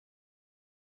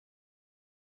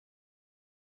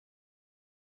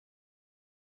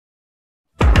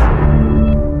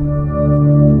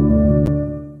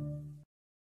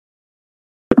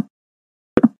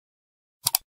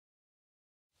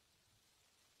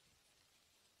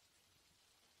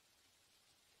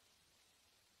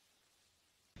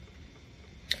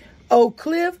Oak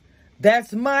Cliff,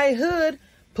 that's my hood.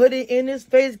 Put it in his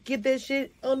face, get that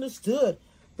shit understood.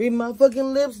 Read my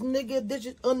fucking lips, nigga, this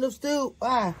shit understood.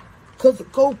 Why? Cause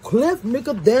Oak Cliff,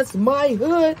 nigga, that's my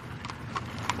hood.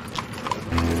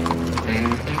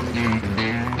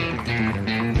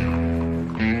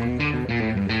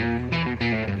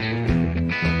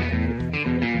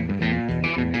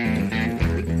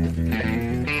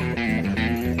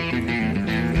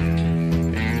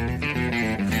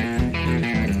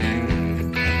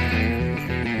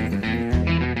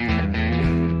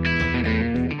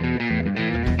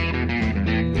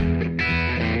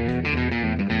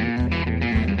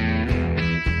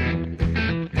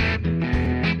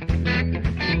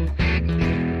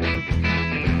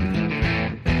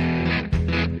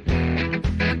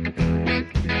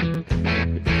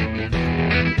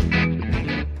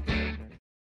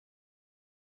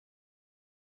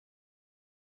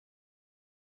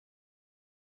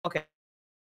 Okay.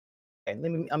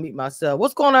 Let me unmute myself.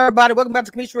 What's going on, everybody? Welcome back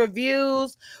to Kamisha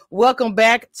Reviews. Welcome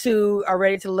back to our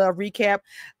Ready to Love recap.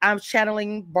 I'm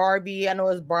channeling Barbie. I know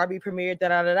it's Barbie premiere.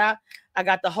 I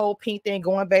got the whole pink thing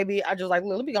going, baby. I just like,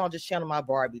 let me go and just channel my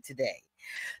Barbie today.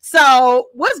 So,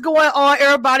 what's going on,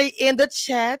 everybody in the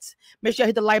chat? Make sure you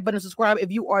hit the like button and subscribe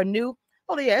if you are new.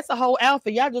 Oh, yeah, it's a whole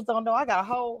outfit. Y'all just don't know. I got a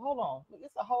whole, hold on.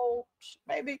 It's a whole,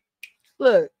 baby.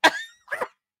 Look.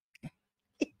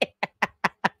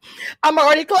 I'm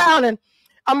already clowning.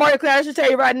 I should tell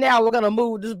you right now, we're going to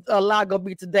move. This live going to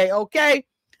be today, okay?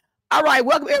 All right,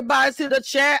 welcome everybody to the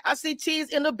chat. I see T's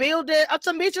in the building.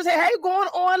 Tamisha say, hey, going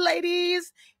on,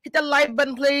 ladies? Hit the like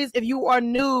button, please. If you are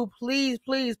new, please.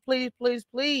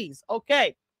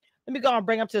 Okay, let me go and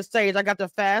bring up to the stage. I got the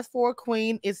Fast Forward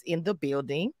Queen is in the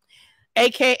building,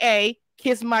 a.k.a.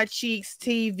 Kiss My Cheeks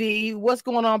TV. What's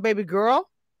going on, baby girl?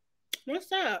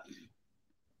 What's up?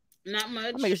 Not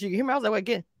much. I'm making sure you can hear me. I was like, wait,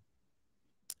 again.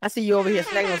 I see you over here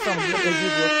snagging on something good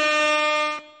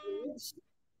as usual.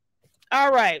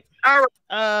 All right.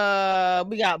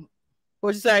 We got,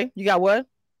 what'd you say? You got what?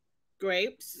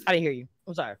 Grapes. I didn't hear you.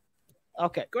 I'm sorry.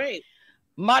 Okay. Great.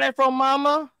 Modern from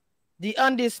Mama, the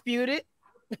undisputed.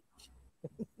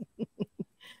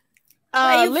 Leave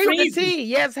the tea.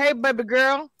 Yes, hey, baby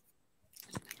girl.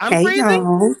 I'm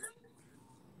freezing.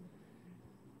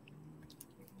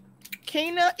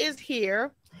 Kina is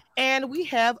here. And we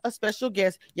have a special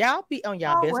guest. Y'all be on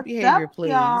y'all best behavior, up, please.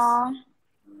 Y'all?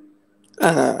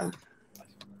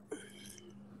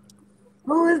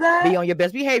 Who is that? Be on your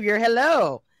best behavior.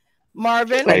 Hello,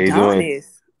 Marvin. How you doing?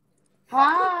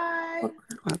 Hi.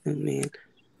 Welcome, man.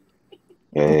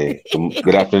 Hey,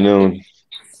 good afternoon.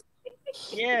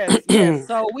 Yes.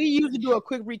 So we usually do a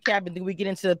quick recap and then we get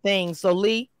into the things. So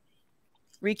Lee,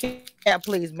 recap,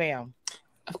 please, ma'am.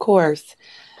 Of course.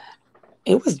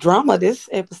 It was drama this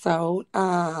episode.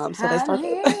 So they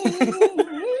started.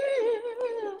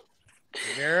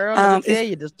 Girl, let me tell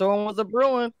you, the storm was a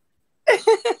brewing.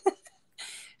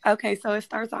 Okay, so it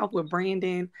starts off with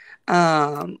Brandon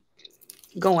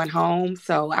going home.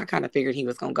 So I kind of figured he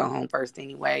was gonna go home first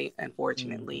anyway,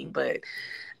 unfortunately. But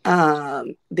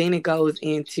then it goes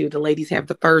into the ladies have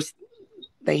the first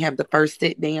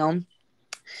sit down.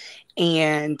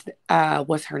 And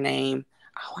what's her name?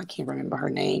 Oh, I can't remember her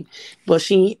name, but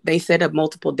they set up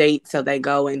multiple dates, so they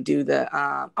go and do the.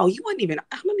 I don't even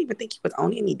think he was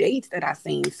on any dates that I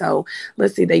seen. So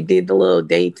let's see, they did the little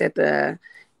dates at the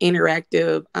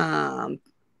interactive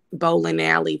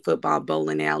football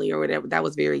bowling alley or whatever. That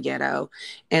was very ghetto.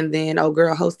 And then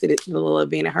girl hosted the little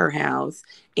event at her house,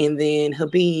 and then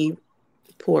Habib,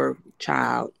 poor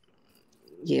child,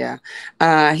 yeah,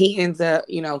 he ends up,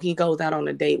 he goes out on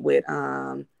a date with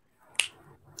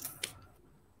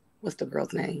what's the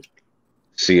girl's name?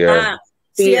 Sierra.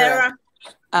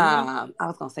 I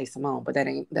was gonna say Simone, but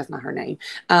that's not her name.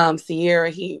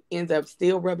 Sierra, he ends up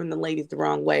still rubbing the ladies the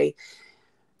wrong way.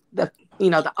 The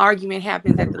argument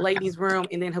happens at the ladies' room,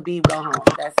 and then Habib go home.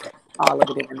 That's all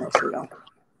of it in a nutshell.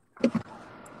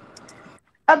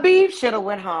 Habib should have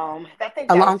went home. I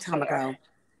think a long time ago.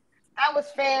 That was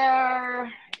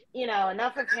fair.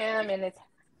 Enough of him and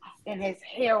his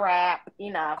hair wrap.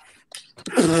 Enough.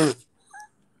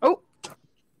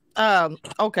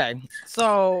 Okay.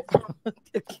 So,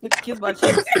 Kiss My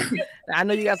Cheeks. I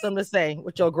know you got something to say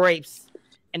with your grapes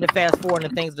and the fast forward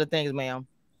and the things, ma'am.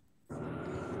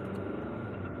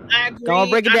 I agree. Don't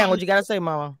break it down. What you got to say,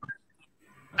 mama?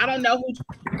 I don't know who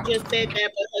just said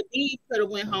that, but Habib could have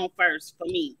went home first for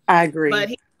me. I agree. But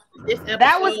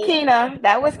that was Kina.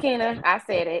 I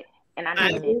said it, and I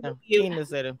agree with you. Kina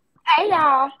said it. Hey,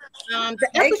 y'all. The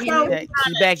episode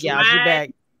she's back, y'all. She's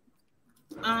back.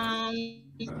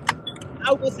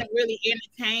 I wasn't really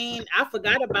entertained. I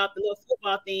forgot about the little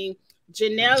football thing.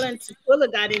 Janelle and Tequila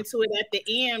got into it at the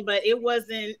end, but it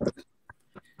wasn't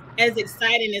as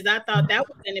exciting as I thought that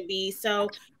was going to be. So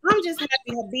I'm just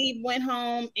happy Habib went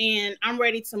home, and I'm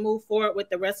ready to move forward with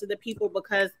the rest of the people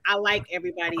because I like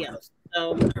everybody else.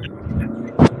 So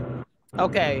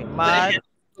Okay, what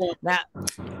now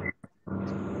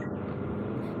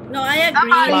No, I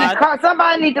agree.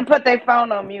 Somebody need to put their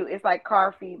phone on mute. It's like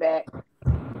car feedback.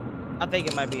 I think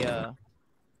it might be Ebony.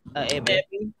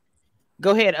 happened?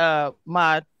 Go ahead,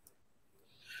 Mod.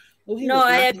 Oh, he No, was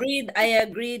I not- agree. I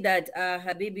agree that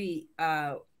Habibi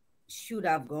should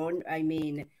have gone. I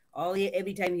mean,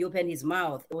 every time he opened his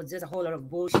mouth, it was just a whole lot of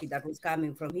bullshit that was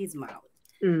coming from his mouth,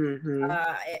 Mm-hmm.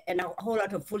 and a whole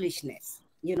lot of foolishness.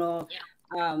 You know,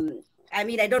 I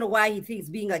mean, I don't know why he thinks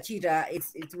being a cheater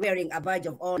it's wearing a badge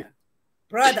of honor,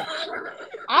 brother.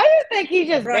 I just think he's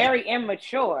just very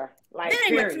immature. Like, Very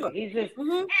period. immature. He's just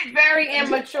Mhm. he's very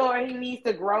immature. He needs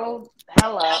to grow the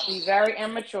hell up. He's very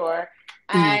immature.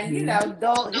 And you know,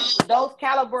 those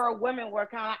caliber of women were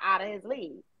kind of out of his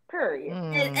league. Period.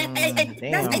 And I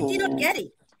Damn. did not get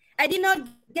it. I did not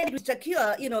get it with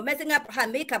Shakira, messing up her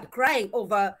makeup, crying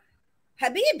over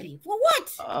Habibi. For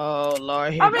what? Oh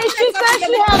Lord. I mean, she said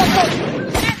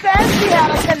she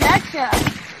had a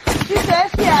connection. She said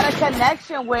she had a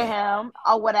connection with him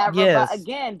or whatever. Yes. But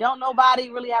again, don't nobody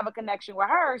really have a connection with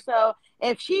her. So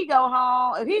if he go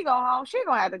home, she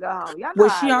gonna have to go home. Y'all know Well,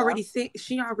 how she it already go. said.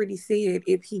 She already said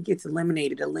if he gets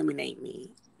eliminated, eliminate me.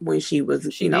 When she was,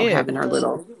 She did. having her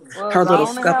little Well, her go little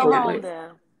on the hell scuffle home with. then.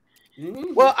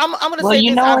 Mhm. Well, I'm gonna Well, say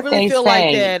you this. know I what really they feel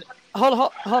like say. that.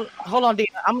 Hold on, Dina.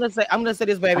 I'm gonna say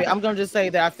this, baby. I'm gonna just say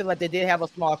that I feel like they did have a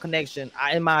small connection,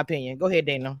 in my opinion. Go ahead,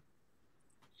 Dana.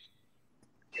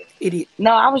 Idiot.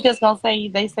 No, I was just gonna say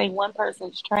they say one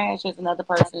person's trash is another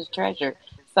person's treasure.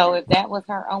 So if that was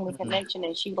her only connection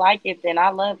and she liked it, then I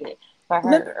love it for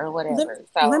Let, her or let, whatever.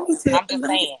 let So me say. I'm just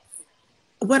saying.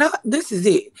 This is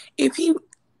it.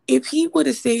 If he would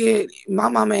have said my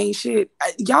mama ain't shit,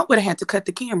 y'all would have had to cut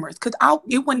the cameras because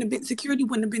it wouldn't have been security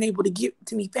wouldn't have been able to get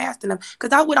to me fast enough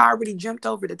because I would have already jumped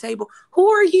over the table. Who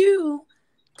are you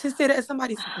to say that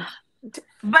somebody's?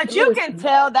 But you can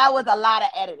tell that was a lot of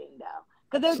editing though.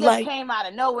 Because it just Like- came out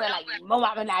of nowhere, like,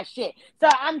 mama not shit. So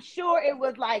I'm sure it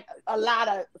was like a lot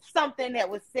of something that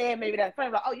was said, maybe that's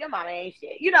funny, like, oh, your mama ain't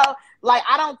shit. Like,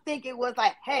 I don't think it was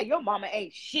like, hey, your mama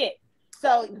ain't shit.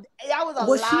 So that was a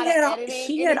lot of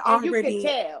editing. And you could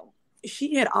tell.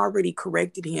 She had already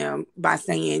corrected him by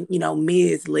saying,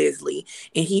 Ms. Leslie,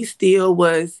 and he still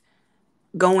was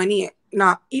going in.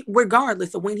 Now,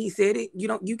 regardless of when he said it,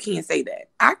 you can't say that.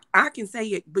 I can say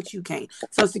it, but you can't.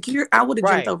 So I would have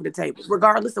jumped over the table,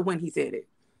 regardless of when he said it.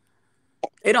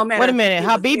 It don't matter. Wait a minute,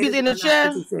 Habibi's in the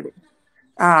chat.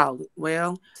 Oh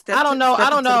well, I don't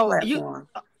know.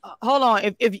 Hold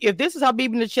on. If this is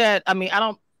Habib in the chat, I mean,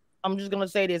 I'm just gonna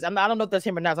say this. I don't know if that's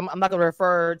him or not. I'm not gonna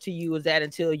refer to you as that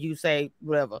until you say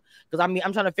whatever. Because I mean,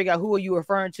 I'm trying to figure out who are you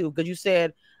referring to. Because you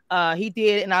said he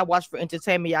did, and I watched for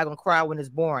entertainment. Y'all gonna cry when it's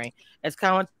boring. As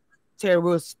commentary,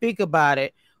 we'll speak about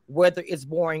it, whether it's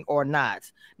boring or not.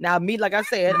 Now, me, like I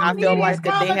said, I feel like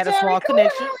that they had a small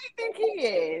connection. Who do you think he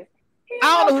is?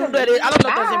 I don't know who that is. I don't know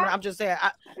if that's him. I'm just saying.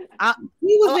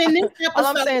 He was in this episode. All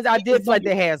I'm saying is I did feel like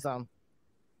they had some.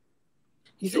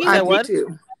 You said what?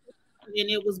 Too. And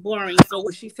it was boring. So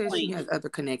she says she has other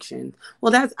connections.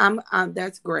 Well,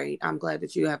 that's great. I'm glad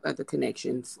that you have other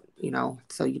connections.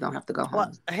 So you don't have to go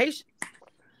home. Well,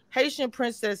 Haitian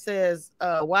Princess says,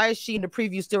 why is she in the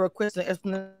preview still requesting an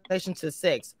explanation to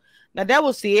sex? Now that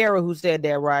was Sierra who said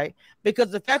that, right?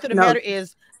 Because the fact of the matter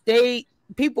is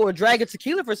people are dragging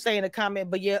Tequila for saying a comment,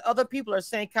 but yet other people are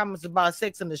saying comments about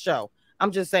sex in the show.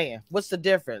 I'm just saying, what's the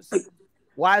difference?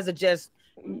 Why is it just?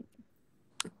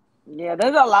 Yeah,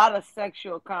 there's a lot of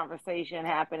sexual conversation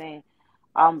happening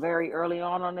very early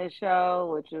on this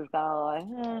show, which is kind of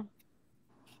like,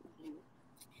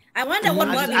 I wonder what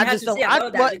Marvin has to say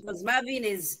about that, because Marvin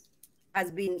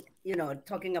has been,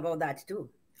 talking about that too.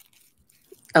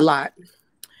 A lot.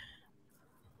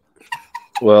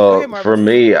 Well, for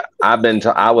me,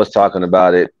 I was talking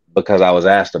about it because I was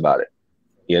asked about it.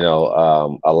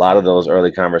 A lot of those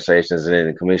early conversations, and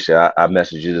then Kamisha, I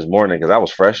messaged you this morning because I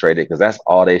was frustrated because that's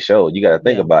all they showed. You got to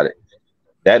think about it.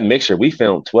 That mixture, we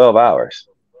filmed 12 hours,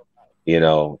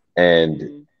 and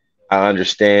I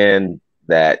understand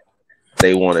that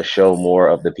they want to show more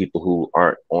of the people who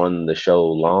aren't on the show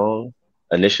long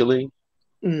initially.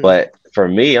 But for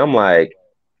me, I'm like,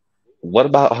 what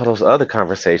about all those other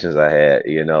conversations I had,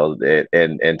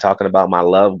 and talking about my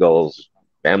love goals,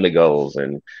 family goals,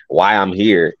 and why I'm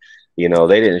here. They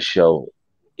didn't show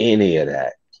any of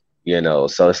that.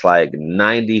 So it's like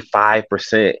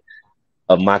 95%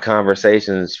 of my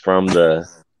conversations from the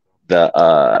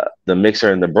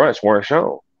mixer and the brunch weren't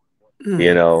shown. So And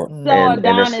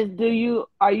it's Adonis,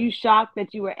 are you shocked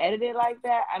that you were edited like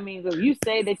that? I mean, if you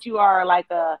say that you are like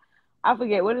I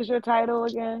forget, what is your title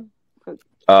again?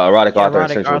 erotic Yeah, author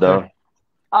and erotic Central author.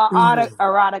 Dome.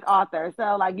 Erotic author.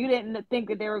 So like you didn't think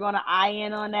that they were going to eye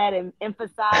in on that and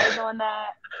emphasize on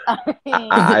that. I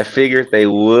mean, I figured they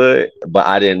would, but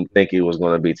I didn't think it was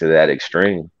going to be to that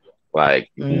extreme. Like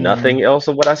nothing else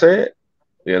of what I said.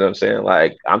 You know what I'm saying?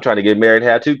 Like I'm trying to get married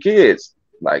and have 2 kids.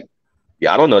 Like,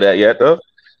 yeah, I don't know that yet though.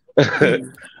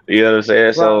 You know what I'm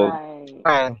saying? So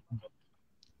right.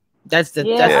 That's the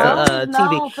Yeah, yeah. Earl is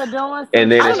TV. known for doing some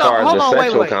And then I as don't know. far as stuff. Hold the on,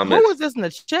 sexual wait. Who comments, is this in the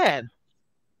chat?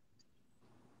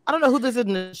 I don't know who this is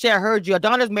in the chat. I heard you.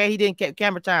 Adonis, man, he didn't get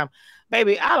camera time.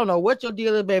 Baby, I don't know what your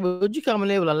deal is, baby, but you coming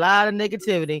in with a lot of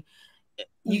negativity.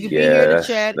 You can be here yeah, to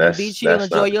chat and be chill and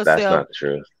enjoy that's yourself. not the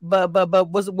truth. But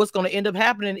what's going to end up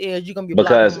happening is you're going to be blocked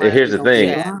Because from my here's the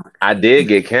thing, chat. I did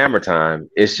get camera time.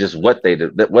 It's just what they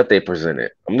did, what they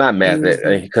presented. I'm not mad at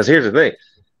that because here's the thing,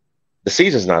 the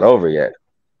season's not over yet.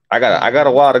 I got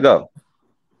a while to go.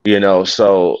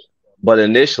 So but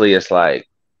initially it's like,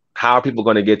 how are people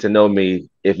going to get to know me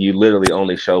if you literally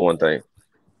only show one thing?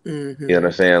 You know what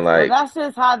I'm saying? Well, Like, that's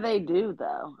just how they do,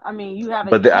 though. I mean, you have a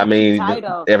but I catchy mean,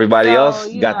 title, everybody so else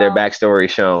got their backstory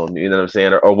shown. You know what I'm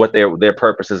saying, or what their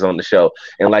purposes on the show.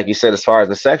 And like you said, as far as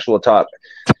the sexual talk,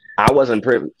 I wasn't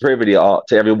privy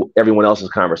to everyone else's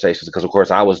conversations because, of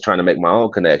course, I was trying to make my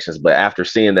own connections. But after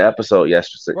seeing the episode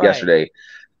yesterday,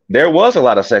 there was a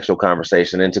lot of sexual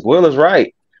conversation, and Tequila's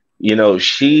right.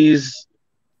 She's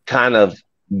kind of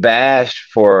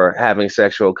bashed for having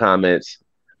sexual comments,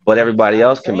 but everybody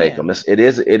else can make them. It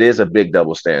is a big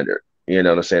double standard. You know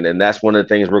what I'm saying? And that's one of the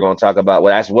things we're going to talk about.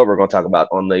 Well, that's what we're going to talk about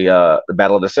on the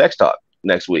Battle of the Sex Talk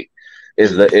next week.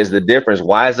 Is the difference?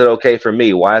 Why is it okay for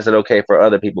me? Why is it okay for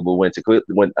other people? But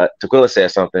when Tequila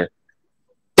says something,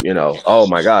 oh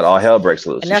my God, all hell breaks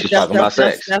loose. She's talking about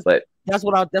sex, but that's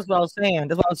what I was saying.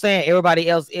 That's what I'm saying. Everybody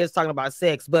else is talking about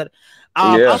sex, but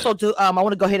yeah. also I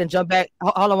want to go ahead and jump back.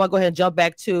 Hold on, I want to go ahead and jump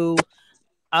back to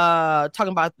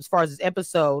talking about as far as this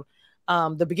episode.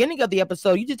 The beginning of the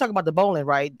episode, you did talk about the bowling,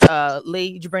 right?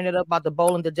 Lee, did you bring it up about the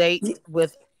bowling, the date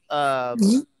with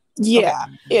yeah.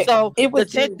 Okay. So it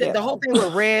was the whole thing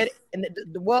with Red and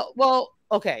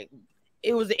okay,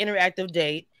 it was an interactive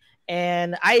date.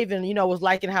 And I even, was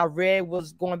liking how Red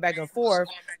was going back and forth.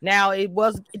 Now it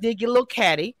did get a little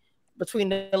catty between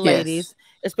the ladies,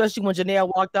 especially when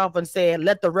Janelle walked off and said,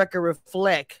 "Let the record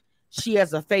reflect she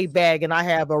has a fake bag and I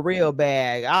have a real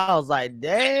bag." I was like,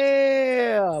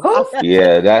 damn.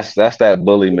 Yeah, that's that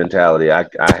bully mentality. I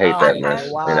hate that mess.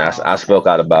 Wow. And I spoke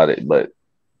out about it, but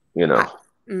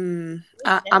I'm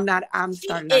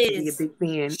starting not to be a big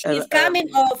fan. She's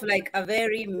coming off like a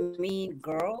very mean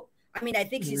girl. I mean, I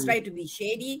think she's trying to be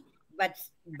shady, but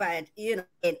and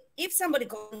if somebody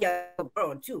calls you a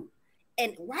girl too,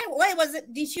 and why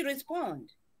did she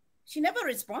respond? She never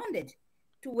responded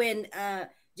to when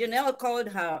Janelle called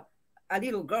her a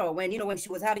little girl when she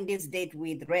was having this date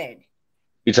with Red.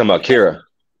 You talking about Kira?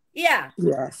 Yeah.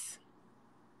 Yes.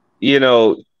 You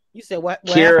said what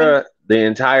Kira, happened? the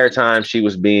entire time she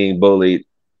was being bullied,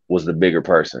 was the bigger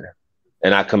person,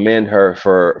 and I commend her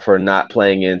for not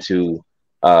playing into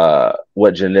how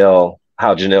Janelle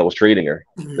was treating her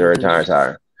their entire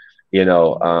time.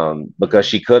 Because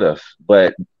she could have,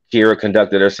 but Kira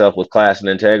conducted herself with class and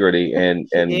integrity, and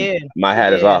my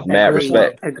hat is off. Mad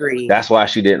respect. Agreed. That's why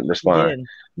she didn't respond.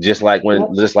 Just like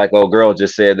old girl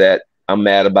just said that I'm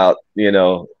mad about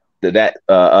that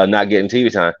not getting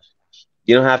TV time.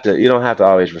 You don't have to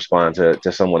always respond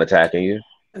to someone attacking you.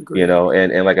 Agreed.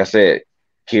 And like I said,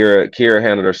 Kira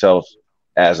handled herself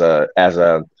as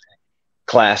a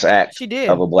class act she did.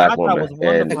 of a black I woman. Thought it was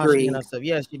wonderful how she handled herself.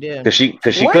 Yes, she did. Because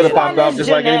she could have popped off just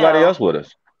like anybody else would have.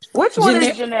 Which one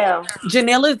is Janelle?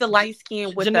 Janelle is the light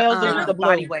skin with the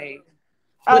body wave.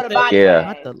 Oh, the body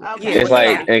wave. Okay. It's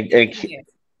like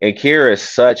and Kira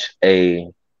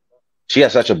is she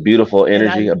has such a beautiful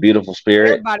energy, a beautiful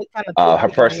spirit. Her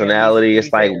personality,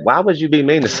 it's like, why would you be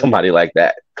mean to somebody like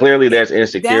that? Clearly there's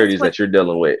insecurities that you're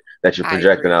dealing with, that you're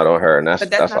projecting out on her, and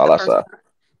that's all I saw.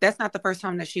 That's not the first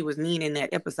time that she was mean in that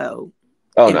episode.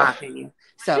 Oh, in no. my opinion.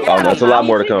 So there's a lot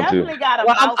more to come too. Got a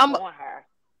mouth on her.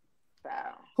 So.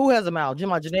 Who has a mouth?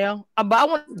 Janelle? But I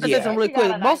want to say something really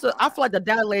quick. I feel like the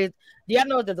Dallas ladies. Yeah, I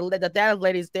know that the Dallas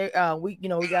ladies. They we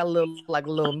got a little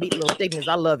meat, little thickness.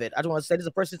 I love it. I just want to say this is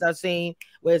the first I've seen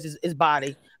where it's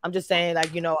body. I'm just saying,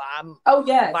 like, I'm Oh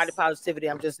yes. body positivity.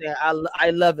 I'm just saying, I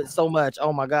love it so much.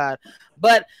 Oh my god!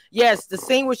 But yes, the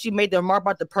scene where she made the remark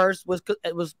about the purse was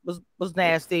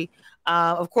nasty.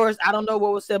 Of course, I don't know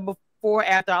what was said before,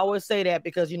 after. I always say that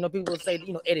because people say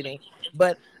editing,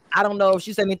 but I don't know if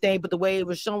she said anything. But the way it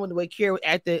was shown, the way Kira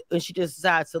acted, and she just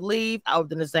decided to leave, I would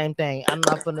do the same thing. I'm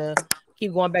not gonna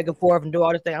keep going back and forth and do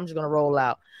all this thing. I'm just gonna roll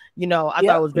out. I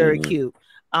thought it was very cute.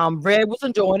 Red was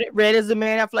enjoying it. Red is a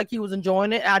man. I feel like he was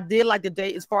enjoying it. I did like the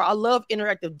date. I love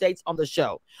interactive dates on the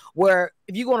show, where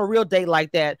if you go on a real date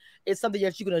like that, it's something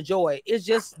that you can enjoy. It's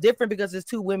just different because there's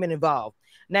two women involved.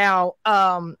 Now,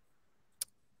 I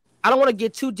don't want to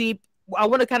get too deep. I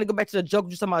want to kind of go back to the joke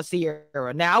you're talking about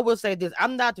Sierra. Now, I will say this: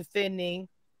 I'm not defending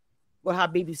what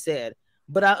Habibi said,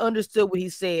 but I understood what he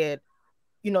said.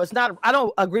 It's not, I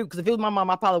don't agree, because if it was my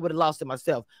mom, I probably would have lost it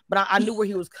myself. But I knew where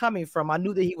he was coming from. I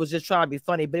knew that he was just trying to be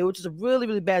funny, but it was just a really,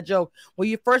 really bad joke. When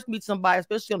you first meet somebody,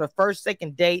 especially on the first,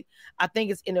 second date, I think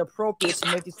it's inappropriate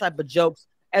to make these type of jokes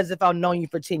as if I've known you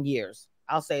for 10 years.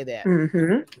 I'll say that.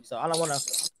 So I don't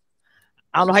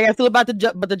know how you feel about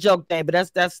the joke thing, but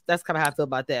that's kind of how I feel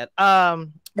about that.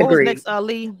 What was next,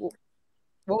 Lee? What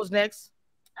was next?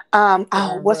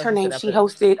 What's her name? She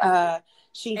hosted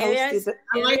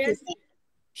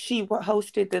She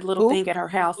hosted the little thing at her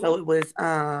house, so it was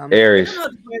Aries.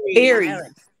 Aries.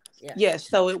 Yeah. Yes,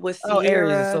 so it was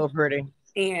Sierra, Aries is so pretty,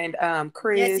 and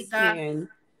Chris and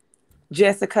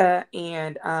Jessica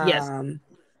and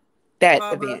that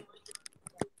event.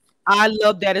 I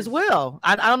love that as well.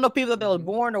 I don't know people that was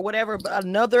born or whatever, but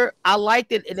I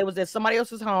liked it. And it was at somebody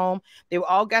else's home. They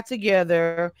all got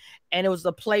together, and it was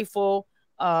a playful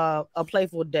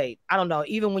date. I don't know.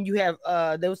 Even when you have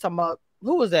they was talking about,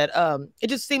 who was that? It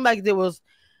just seemed like there was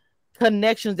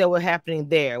connections that were happening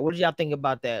there. What did y'all think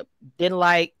about that?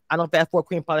 I don't fast forward.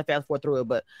 Queen probably fast forward through it,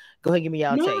 but go ahead and give me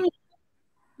y'all take.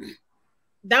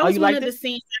 That was one of the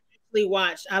scenes I actually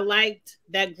watched. I liked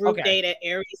that group date at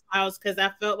Aries' house because I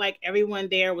felt like everyone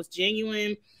there was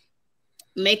genuine,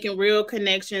 making real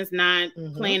connections, not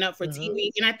playing up for TV.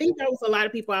 And I think that was a lot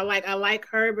of people I like. I like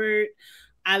Herbert.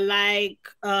 I like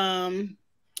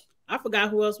I forgot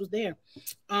who else was there.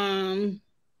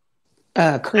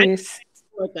 Chris.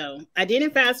 I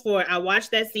didn't fast forward. I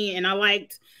watched that scene and I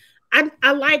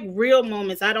like real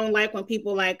moments. I don't like when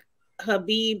people like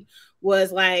Habib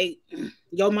was like,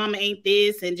 your mama ain't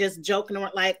this, and just joking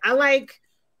around. Like, I like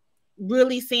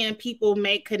really seeing people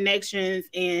make connections,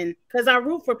 and because I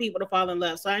root for people to fall in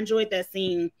love. So I enjoyed that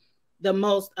scene the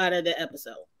most out of the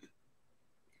episode.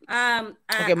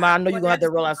 Okay, Ma, I know you're gonna have to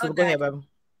roll out. So go ahead, baby.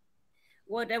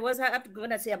 What I was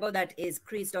going to say about that is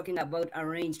Chris talking about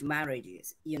arranged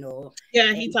marriages,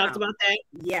 Yeah, he talked about that.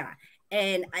 Yeah.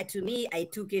 And to me, I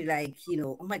took it like,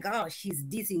 oh my gosh, she's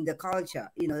dissing the culture,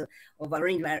 of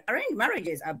arranged marriages. Arranged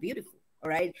marriages are beautiful, all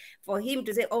right? For him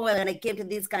to say, oh, well, when I came to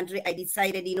this country, I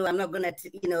decided, I'm not going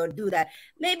to, do that.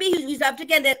 Maybe you have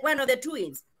taken one of the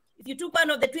twins. If you took one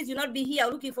of the twins, you'll not be here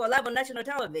looking for love on national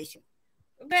television.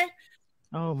 Okay?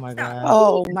 Oh, my God.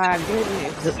 Oh, my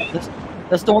goodness.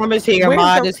 The storm is here.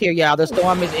 Mod is here, y'all. The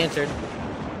storm is entered.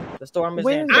 The storm is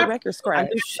entered. Where's the record scratch?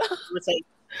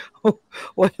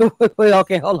 Wait,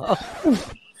 okay, hold on.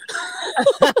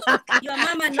 Your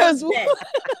mama knows that.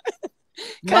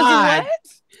 What?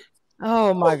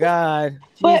 Oh my God.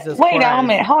 But wait a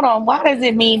minute, hold on. Why does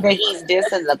it mean that he's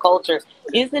dissing the culture?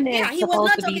 Isn't it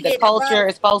supposed to be the culture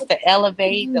is supposed to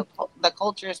elevate, the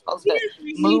culture is supposed to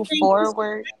move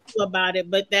forward? About it,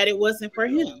 but that it wasn't for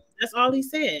him. That's all he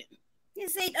said. He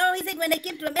said, when I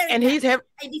came to America, and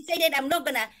I decided I'm not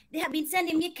gonna, they have been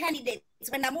sending me candidates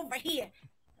when I'm over here.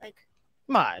 Like,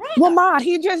 Mod. Well, Mod,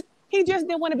 he just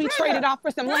didn't want to be traded off for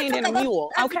some land and a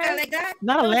mule. Okay. Like that.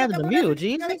 Not a land and a mule,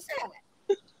 Jesus.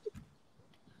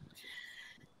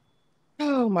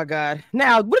 Oh my God.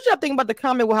 Now, what did y'all think about the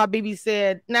comment where Habibi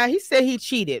said, now he said he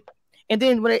cheated. And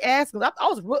then when they asked him,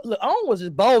 Owen was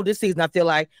just bold this season, I feel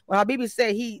like. When Habibi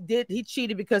said he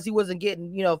cheated because he wasn't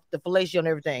getting, the fellatio and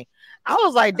everything. I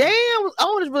was like, damn,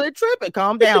 Owen is really tripping.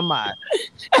 Calm down, Mike.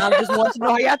 I just want to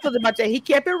know how y'all feel about that. He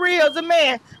kept it real as a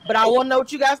man, but I want to know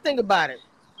what you guys think about it.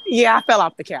 Yeah, I fell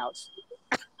off the couch.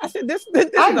 I said, this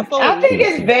is a fool. I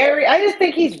just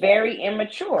think he's very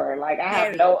immature. Like, I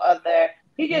have no other,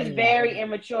 he's just very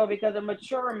immature, because a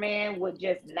mature man would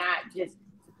just not just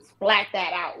splat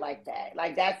that out like that.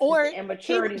 Like, that's or the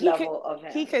immaturity level of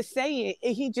him. He could say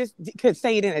it. He just could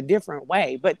say it in a different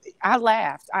way. But I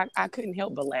laughed. I couldn't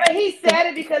help but laugh. But he said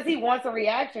it because he wants a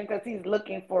reaction, because he's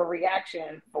looking for a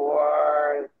reaction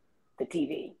for the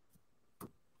TV.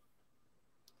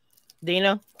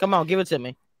 Dina, come on, give it to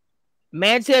me.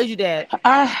 Man tells you that.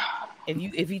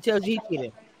 If he tells you he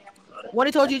cheated. When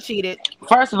he told you cheated,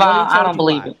 First of when he all, I told don't you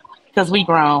believe why. it because we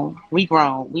grown, we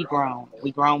grown, we grown,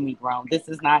 we grown, we grown. This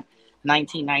is not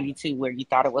 1992 where you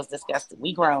thought it was disgusting.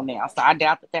 We grown now, so I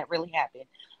doubt that that really happened.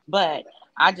 But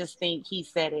I just think he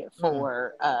said it Mm.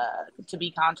 for to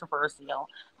be controversial.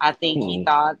 I think he Hmm.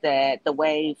 thought that the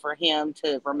way for him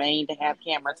to remain to have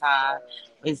camera time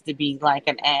is to be like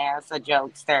an ass, a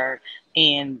jokester,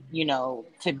 and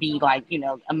to be like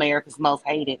America's most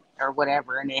hated or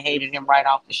whatever, and they hated him right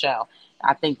off the show.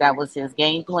 I think that was his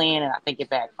game plan, and I think it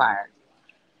backfired.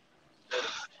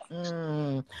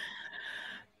 Mm.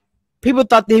 People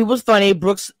thought that he was funny.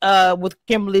 Brooks, with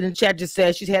Kimberly in the chat, just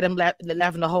said she's had him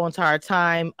laughing the whole entire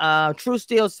time. True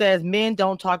Steel says men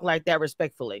don't talk like that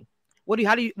respectfully.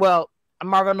 How do you? Well,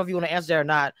 Marvin, I don't know if you want to answer that or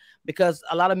not, because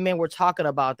a lot of men were talking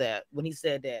about that when he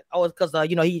said that. Oh, it's because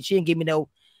she didn't give me no.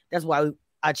 That's why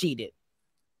I cheated.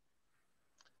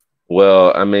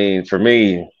 Well, I mean, for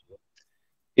me,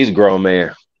 he's a grown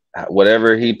man.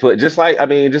 Whatever he put, just like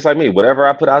me, whatever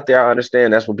I put out there, I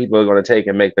understand that's what people are going to take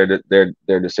and make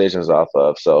their decisions off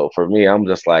of. So for me, I'm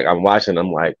just like I'm watching.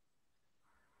 I'm like,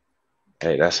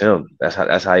 hey, that's him. That's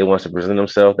how he wants to present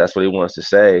himself. That's what he wants to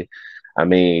say. I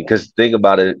mean, because think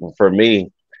about it. For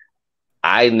me,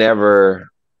 I never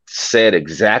said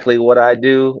exactly what I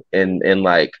do in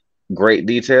like great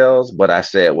details, but I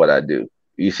said what I do.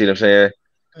 You see what I'm saying?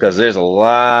 Because there's a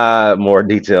lot more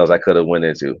details I could have went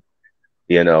into,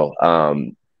 you know.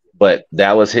 But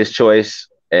that was his choice,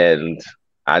 and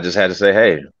I just had to say,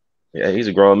 hey, yeah, he's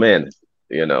a grown man,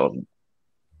 you know.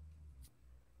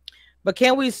 But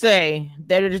can we say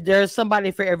that there's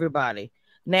somebody for everybody?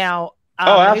 Now,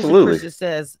 Oh, Asian absolutely. Christian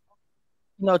says,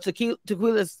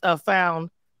 Tequila's found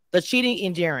the cheating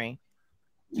endearing,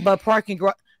 but parking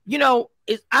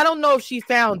I don't know if she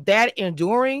found that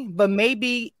enduring, but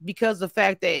maybe because the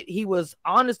fact that he was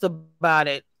honest about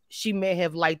it, she may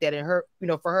have liked that in her,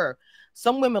 for her.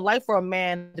 Some women like for a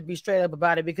man to be straight up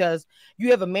about it, because you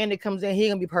have a man that comes in, he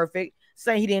gonna be perfect,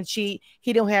 saying he didn't cheat,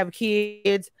 he don't have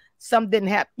kids, some didn't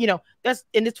have, that's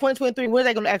in this 2023. When is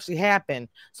that going to actually happen?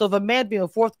 So if a man being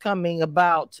forthcoming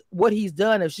about what he's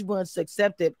done, if she wants to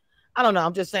accept it, I don't know.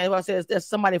 I'm just saying, what I said, there's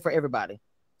somebody for everybody.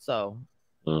 So,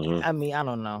 Mm-hmm. I mean, I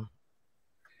don't know.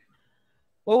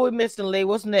 What we missing, Lee?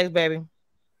 What's next, baby?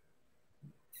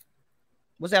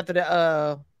 What's after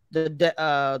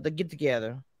the get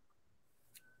together?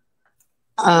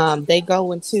 They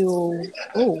go into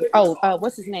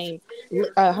what's his name?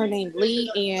 Her name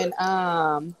Lee and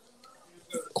Yeah.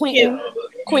 Quentin.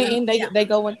 Quentin. They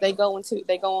go on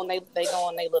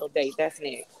their little date. That's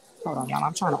next. Hold on, y'all.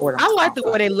 I'm trying to order my I like the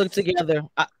way coffee. they look together.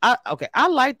 I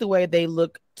like the way they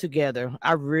look together.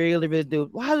 I really, really do.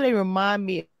 Why do they remind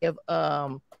me of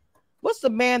what's the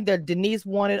man that Denise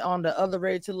wanted on the other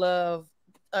Ready to Love?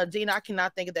 Gina, I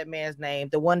cannot think of that man's name.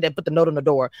 The one that put the note on the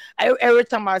door. Every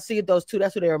time I see those two,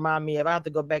 that's what they remind me of. I have to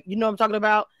go back. You know what I'm talking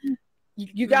about?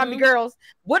 You got me, girls.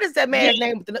 What is that man's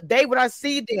name? They when I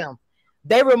see them,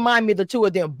 they remind me of the two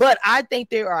of them. But I think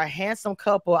they are a handsome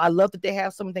couple. I love that they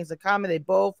have some things in common. They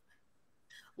both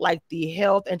like the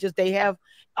health, and just they have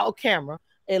on camera.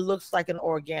 It looks like an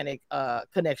organic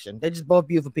connection. They're just both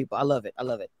beautiful people. I love it. I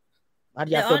love it. How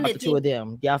do y'all The feel about only the two thing of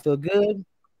them? Y'all feel good?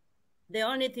 the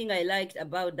only thing I liked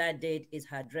about that date is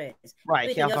her dress. Right,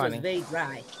 Everything else was California. very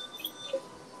dry.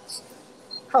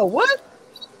 Oh, what?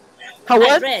 How Her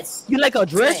what? dress, You like a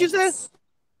dress, you said? dress.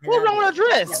 I What's love wrong it. with a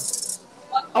Yeah. dress?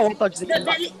 Oh, I thought you No, said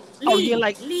like, oh, you didn't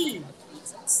like Lee.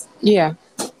 Yeah,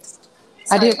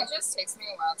 I did.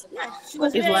 Yeah, she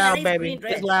was it's wearing a loud, nice green baby. It's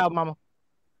dress. loud, mama.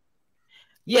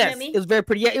 Can you hear Yes, it me? was very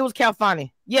pretty. Yeah, it was California.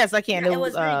 Yes, I can. Yeah, It it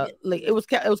was was very good. like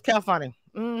it was California.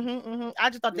 I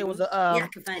just thought there was a Yeah, I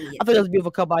can find it. I thought it was a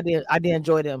beautiful couple. I did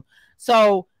enjoy them.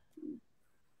 So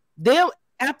then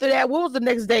after that, what was the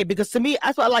next day? Because to me,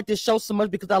 that's why I like this show so much,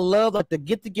 because I love like the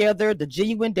get together, the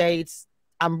genuine dates.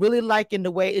 I'm really liking the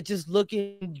way it's just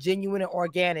looking genuine and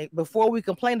organic. Before we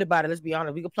complained about it, let's be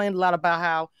honest, we complained a lot about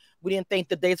how we didn't think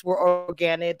the dates were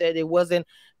organic, that it wasn't,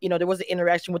 there wasn't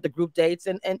interaction with the group dates,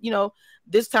 and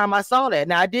this time I saw that.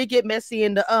 Now I did get messy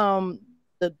in the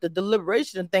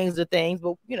deliberation and things, but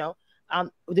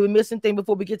did we miss anything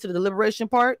before we get to the deliberation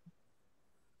part?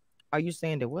 Are you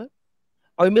saying that what?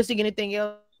 Are we missing anything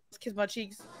else? Kiss my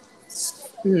cheeks.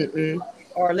 Mm-mm.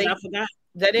 Or late? I forgot.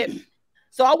 Is that it?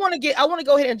 So I want to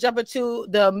go ahead and jump into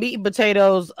the meat and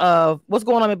potatoes of what's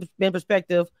going on in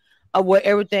perspective of what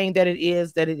everything that it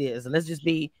is. And let's just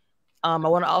be I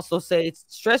want to also say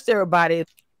stress to everybody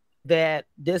that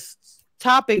this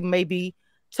topic may be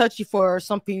touchy for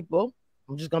some people.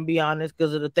 I'm just gonna be honest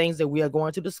because of the things that we are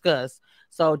going to discuss.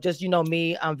 So just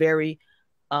me, I'm very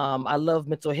I love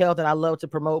mental health, and I love to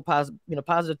promote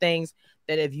positive things.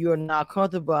 That if you're not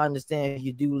comfortable, I understand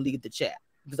you do leave the chat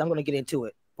because I'm going to get into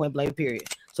it. Point blank, period.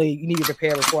 So you need to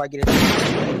prepare before I get into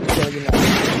it. So you know.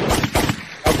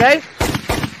 Okay.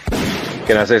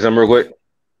 Can I say something real quick?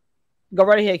 Go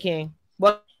right ahead, King.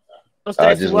 Welcome, I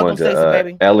Stacey. just Welcome, wanted Stacey, to.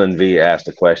 baby. Ellen V asked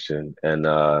a question, and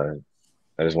I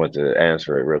just want to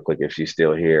answer it real quick if she's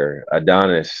still here.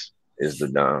 Adonis is the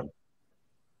Dom.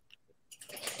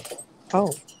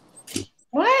 Oh.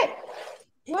 What?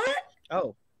 What?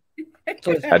 Oh.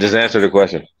 So I just answered the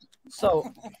question.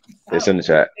 So it's in the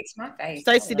chat. It's my face.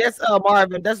 Stacey, that's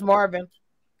Marvin. That's Marvin.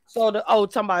 So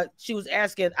talking about she was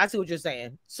asking. I see what you're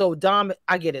saying. So Dom,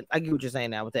 I get it. I get what you're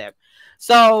saying now with that.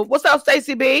 So what's up,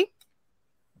 Stacey B?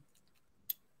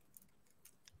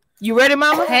 You ready,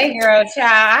 mama? Hey, girl,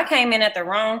 child. I came in at the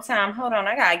wrong time. Hold on.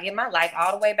 I got to get my life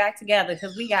all the way back together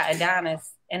because we got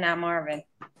Adonis and not Marvin.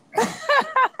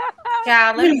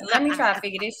 Child, let me try to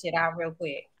figure this shit out real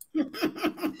quick.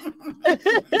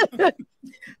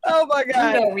 Oh, my God.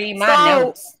 I'm gonna read my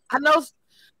notes. I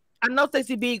know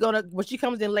Stacey B when she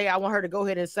comes in late, I want her to go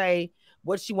ahead and say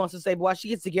what she wants to say. But while she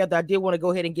gets together, I did want to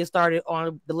go ahead and get started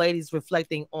on the ladies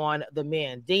reflecting on the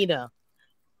men. Dina,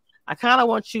 I kind of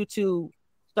want you to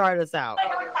start us out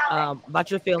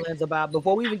about your feelings about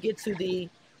before we even get to the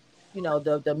meat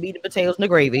and potatoes and the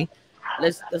gravy.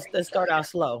 Let's start out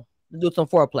slow. Let's do some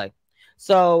foreplay.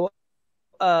 So,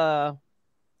 how'd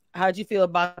you feel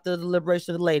about the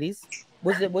deliberation of the ladies?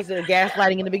 Was it a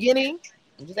gaslighting in the beginning?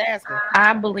 I'm just asking.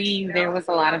 I believe there was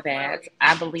a lot of that.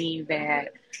 I believe that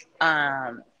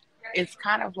it's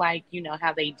kind of like,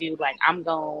 how they do, like, I'm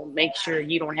going to make sure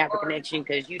you don't have a connection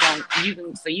because you can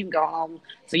go home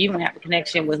so you don't have a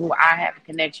connection with who I have a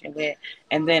connection with.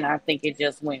 And then I think it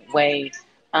just went way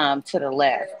to the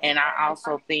left. And I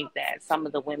also think that some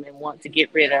of the women want to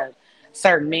get rid of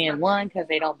certain men, one, because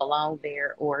they don't belong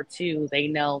there, or two, they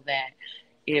know that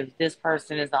if this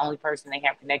person is the only person they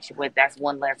have connection with, that's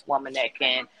one less woman that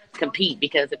can compete.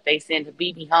 Because if they send a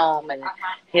BB home and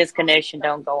his connection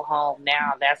don't go home,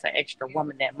 now that's an extra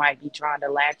woman that might be trying to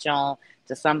latch on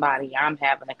to somebody I'm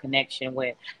having a connection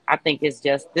with. I think this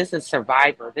is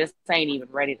Survivor. This ain't even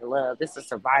Ready to Love. This is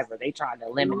Survivor. They trying to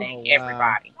eliminate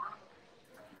everybody.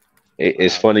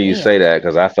 It's funny you say that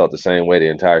because I felt the same way the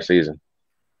entire season.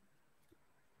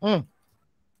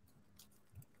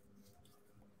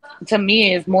 To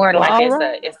me, it's more like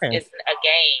it's a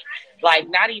game. Like,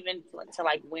 not even to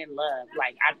like win love.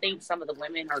 Like, I think some of the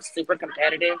women are super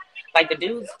competitive. Like, the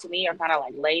dudes to me are kind of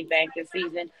like laid back this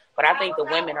season, but I think the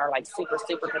women are like super,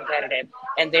 super competitive,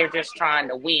 and they're just trying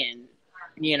to win.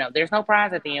 There's no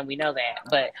prize at the end. We know that,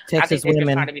 but Texas I think they're women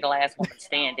just trying to be the last woman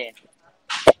standing.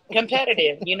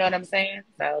 Competitive, you know what I'm saying?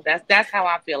 So that's how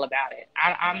I feel about it.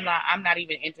 I'm not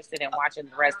even interested in watching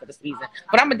the rest of the season,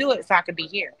 but I'm gonna do it so I can be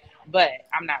here. But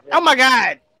I'm not really. Oh my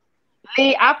God!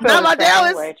 See, I feel not the same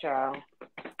Dallas way, y'all.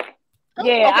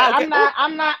 Yeah, okay.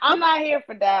 I'm not here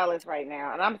for Dallas right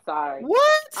now, and I'm sorry.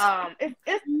 What?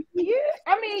 It's you.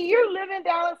 I mean, you're living in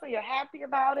Dallas, so you're happy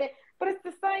about it, but it's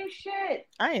the same shit.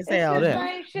 I ain't say all that.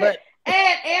 Same shit.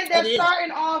 And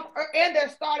they're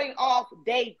starting off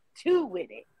day 2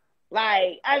 with it.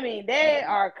 Like, I mean, they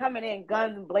are coming in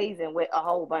guns blazing with a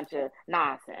whole bunch of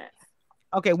nonsense.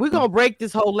 Okay, we're gonna break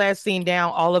this whole last scene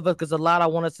down, all of us, because a lot I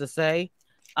want us to say.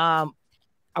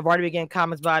 I've already been getting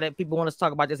comments about it. People want us to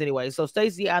talk about this anyway. So,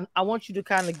 Stacey, I want you to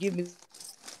kind of give me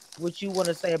what you want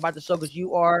to say about the show, because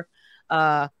you are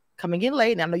coming in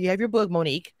late, and I know you have your book,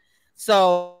 Monique.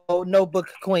 So, no book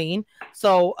queen.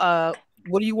 So,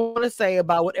 what do you want to say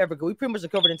about whatever? Because we pretty much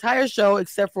covered the entire show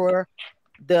except for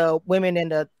the women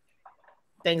and the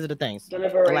things of the things.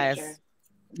 Deliberation.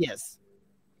 Yes.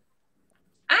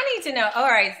 I need to know. All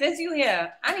right, since you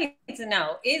here, I need to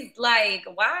know. It's like,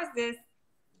 why is this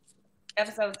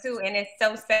episode 2 and it's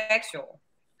so sexual?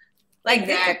 Like,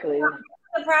 exactly. This is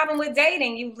the problem with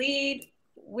dating. You lead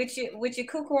with your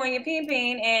cuckoo and your pin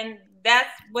pin, and that's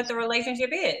what the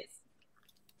relationship is.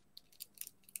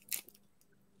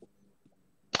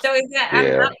 So is that? I'm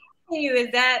asking you,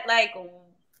 is that like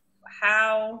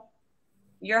how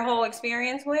your whole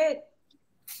experience went?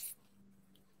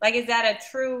 Like, is that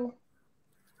a true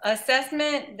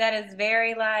assessment that is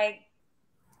very like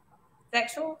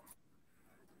sexual?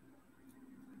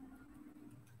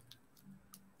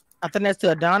 I think that's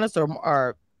to Adonis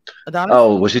or Adonis.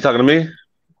 Oh, was she talking to me?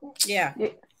 Yeah.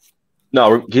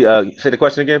 No, say the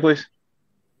question again, please.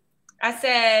 I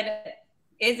said,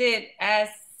 is it as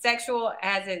sexual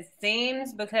as it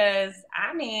seems? Because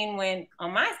I mean, when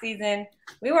on my season,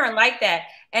 we weren't like that.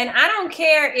 And I don't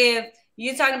care if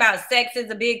you're talking about sex is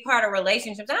a big part of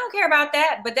relationships. I don't care about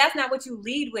that, but that's not what you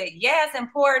lead with. Yeah, it's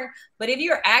important, but if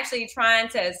you're actually trying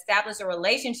to establish a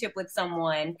relationship with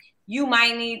someone, you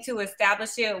might need to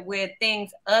establish it with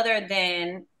things other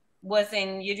than what's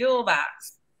in your jewel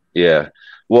box. Yeah.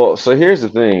 Well, so here's the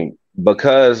thing.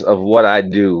 Because of what I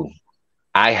do,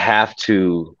 I have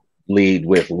to lead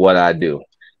with what I do.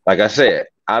 Like I said,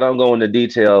 I don't go into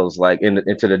details like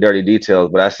into the dirty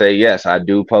details, but I say yes, I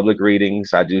do public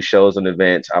readings, I do shows and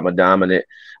events, I'm a dominant,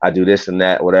 I do this and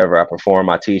that, whatever. I perform,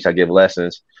 I teach, I give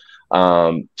lessons.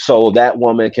 So that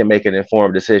woman can make an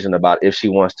informed decision about if she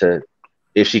wants to,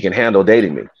 if she can handle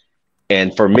dating me.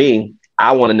 And for me,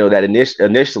 I want to know that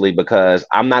initially, because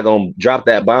I'm not going to drop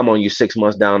that bomb on you 6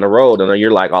 months down the road. And then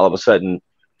you're like, all of a sudden,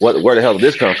 where the hell did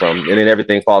this come from? And then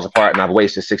everything falls apart and I've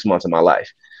wasted 6 months of my life.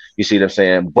 You see what I'm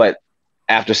saying? But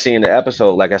after seeing the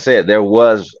episode, like I said, there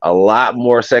was a lot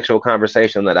more sexual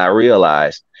conversation that I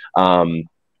realized.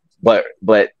 But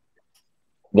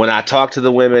when I talked to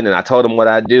the women and I told them what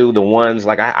I do, the ones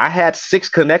like I had 6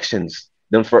 connections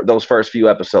for those first few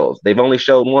episodes. They've only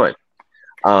showed one.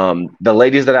 The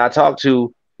ladies that I talked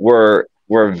to were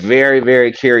very,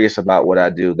 very curious about what I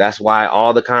do. That's why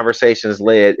all the conversations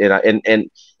led, and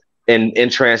in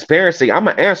transparency, I'm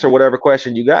gonna answer whatever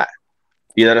question you got.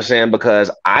 You know what I'm saying? Because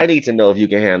I need to know if you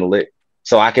can handle it,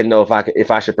 so I can know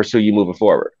if I should pursue you moving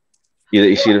forward.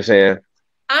 You see what I'm saying?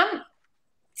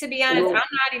 To be honest, I'm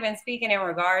not even speaking in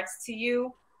regards to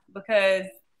you, because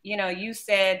you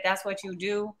said that's what you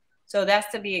do, so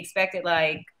that's to be expected.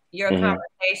 Like your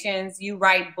conversations, you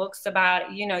write books about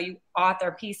it, you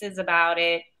author pieces about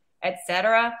it,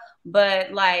 etc.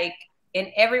 But like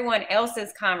in everyone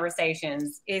else's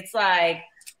conversations, it's like,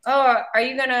 oh, are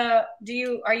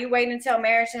you waiting until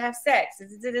marriage to have sex?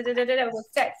 With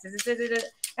sex.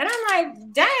 And I'm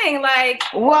like, dang, like.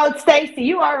 Well, Stacey,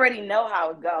 you already know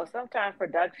how it goes. Sometimes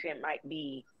production might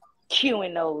be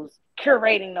curating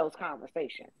those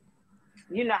conversations.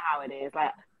 You know how it is.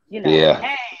 Like, Yeah.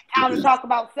 Hey, time to talk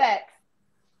about sex.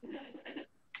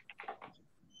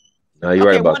 No, you're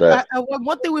right about that.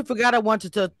 One thing we forgot I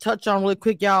wanted to touch on really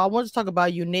quick, y'all. I wanted to talk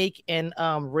about Unique and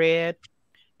Red,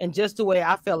 and just the way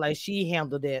I felt like she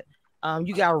handled it.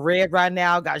 You got Red right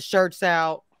now, got shirts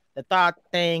out, the thought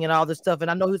thing and all this stuff. And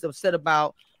I know he was upset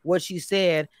about what she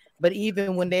said, but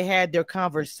even when they had their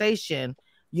conversation,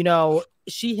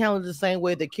 she handled it the same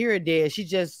way that Kira did. She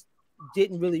just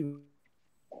didn't really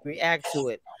react to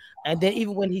it. And then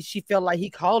even when she felt like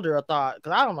he called her a thought,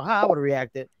 because I don't know how I would have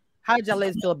reacted. How did y'all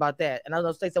ladies feel about that? And I was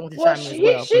going to say something to chime in as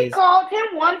well. She called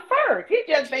him one first. He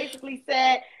just basically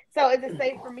said, so is it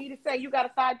safe for me to say you got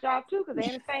a side job too? Because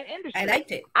they're in the same industry. I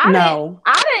liked it.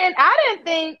 I didn't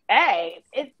think, hey,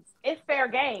 it's fair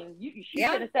game. You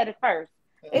should have said it first.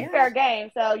 It's fair game.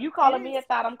 So you calling me a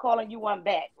thought, I'm calling you one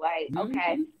back. Like,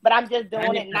 okay. But I'm just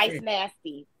doing it nice,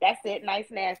 nasty. That's it. Nice,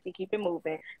 nasty. Keep it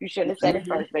moving. You shouldn't have said it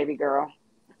first, baby girl.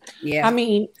 Yeah. I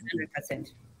mean,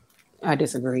 100%. I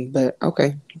disagree, but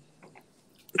okay.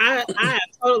 I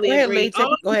totally agree.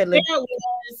 Go ahead, Lee.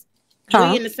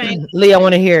 We in the same. Lee, I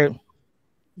want to hear it.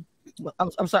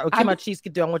 I'm sorry. Okay, my cheese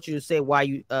get through. I want you to say why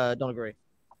you don't agree.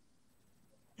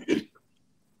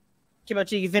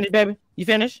 Kimachi, you finished, baby? You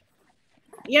finished?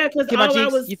 Yeah, because I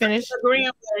was you finished?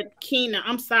 agreeing with Keena.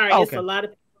 I'm sorry, It's a lot of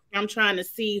people. I'm trying to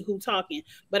see who talking,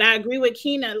 but I agree with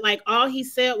Keena. Like all he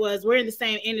said was, we're in the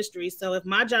same industry. So if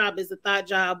my job is a thought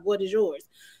job, what is yours?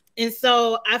 And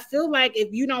so I feel like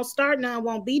if you don't start, none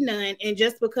won't be none. And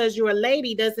just because you're a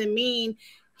lady doesn't mean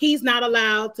he's not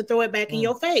allowed to throw it back in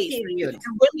your face. You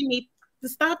really need to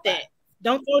stop that.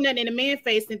 Don't throw nothing in a man's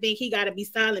face and think he got to be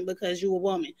silent because you're a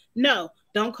woman. No,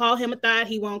 don't call him a thought.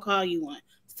 He won't call you one.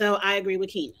 So I agree with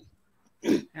Keena.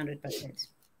 100%.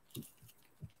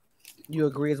 You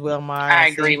agree as well, Maya? I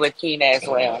agree with Keena as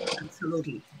well.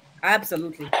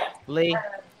 Absolutely. Lee?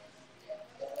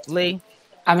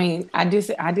 I mean, I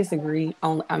disagree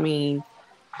on. I mean,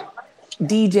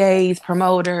 DJs,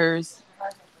 promoters,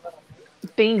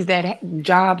 jobs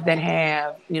that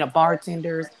have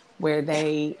bartenders where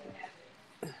they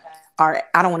are.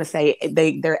 I don't want to say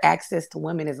their access to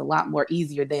women is a lot more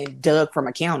easier than Doug from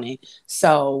accounting.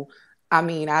 So, I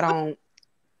mean, I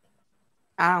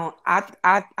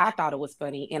thought it was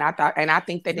funny, and I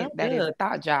think that that is a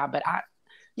thought job, but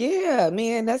yeah,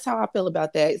 man, that's how I feel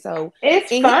about that. So it's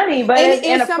funny, but it's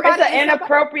an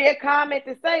inappropriate comment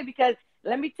to say, because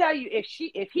let me tell you,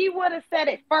 if he would have said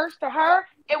it first to her,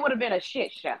 it would have been a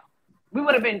shit show. We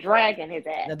would have been dragging his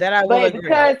ass. Now that I will agree.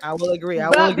 I will agree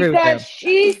with that. Because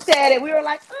she said it, we were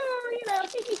like,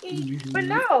 but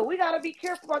no, we got to be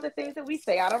careful about the things that we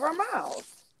say out of our mouths.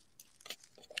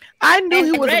 I knew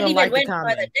he wasn't going to like the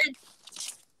comment.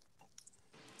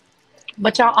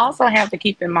 But y'all also have to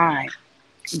keep in mind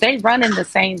they run in the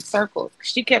same circles.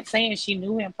 She kept saying she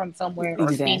knew him from somewhere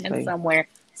or seen him Exactly. somewhere.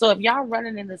 So if y'all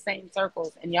running in the same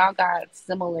circles and y'all got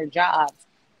similar jobs,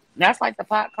 that's like the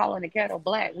pot calling the kettle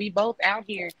black. We both out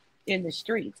here in the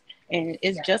streets, and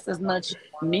it's just as much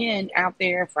men out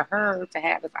there for her to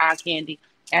have as eye candy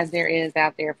as there is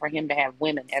out there for him to have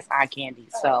women as eye candy.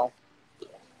 So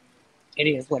it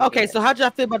is what it Okay, is. so how did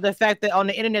y'all feel about the fact that on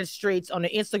the internet streets, on the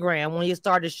Instagram, when he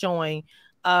started showing,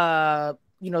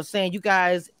 saying you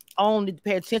guys only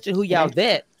pay attention who y'all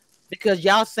vet because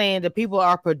y'all saying the people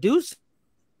are producers,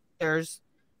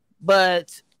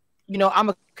 but I'm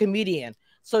a comedian,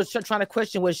 so it's trying to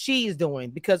question what she's doing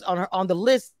because on the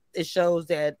list it shows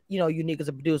that Unique is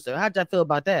a producer. How'd y'all feel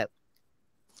about that?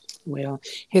 Well,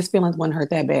 his feelings wouldn't hurt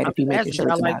that bad if he making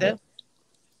shirts like about that.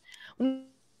 it.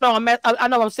 No, I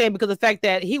know what I'm saying because the fact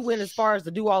that he went as far as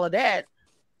to do all of that.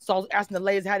 So I was asking the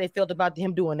ladies how they felt about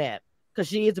him doing that because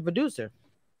she is a producer.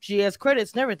 She has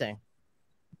credits and everything.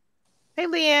 Hey,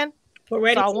 Leanne.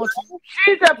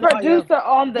 She's a producer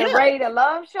on the Ready to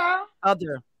Love show.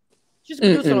 She's a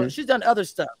producer. She's done other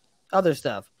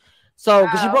stuff. So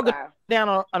because she broke it down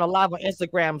on a live on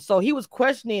Instagram. So he was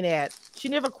questioning that. She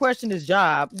never questioned his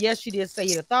job. Yes, she did say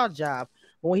he had a thought job.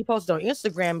 But when he posted on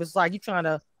Instagram, it's like you trying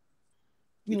to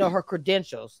her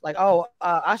credentials. Like,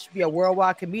 I should be a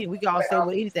worldwide comedian. We can all say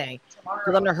with anything.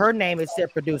 Because under her name, it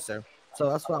said producer. So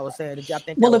that's what I was saying. Did y'all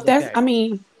think Well, that if was that's, okay? I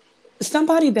mean,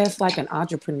 somebody that's like an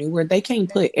entrepreneur, they can't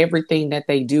put everything that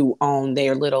they do on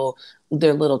their little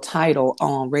title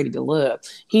on Ready to Love.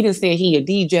 He didn't say he a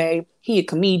DJ, he a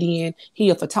comedian, he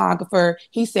a photographer,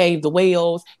 he saved the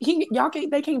whales.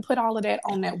 They can't put all of that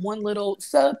on that one little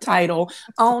subtitle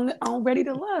on Ready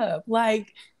to Love.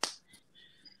 Like,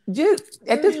 just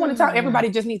at this point in time, everybody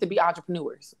just needs to be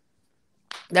entrepreneurs.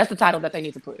 That's the title that they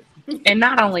need to put. And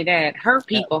not only that, hurt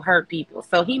people hurt people.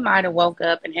 So he might have woke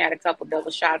up and had a couple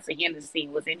double shots of Hennessy,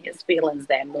 was in his feelings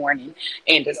that morning,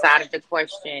 and decided to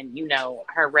question,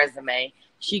 her resume.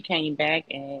 She came back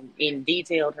and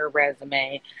detailed her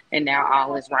resume, and now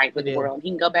all is right with the world. He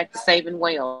can go back to saving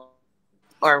whales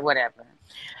or whatever.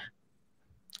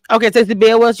 Okay, Stacey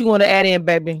Bell, what else you want to add in,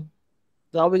 baby?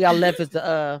 So all we got left is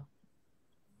the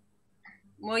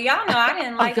Well, y'all know I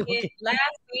didn't like it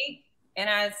last week, and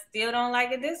I still don't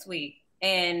like it this week.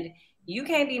 And you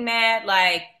can't be mad.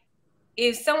 Like,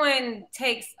 if someone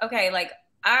takes,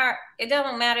 it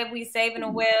doesn't matter if we saving the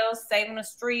wells, saving the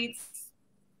streets,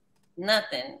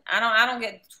 nothing. I don't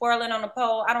get twirling on the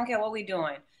pole. I don't care what we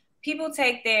doing. People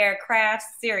take their craft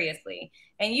seriously.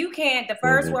 And you can't, the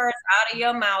first words out of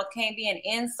your mouth can't be an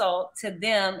insult to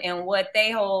them and what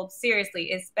they hold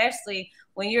seriously, especially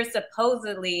when you're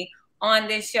supposedly on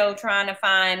this show trying to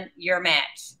find your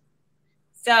match.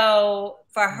 So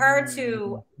for her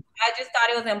to, I just thought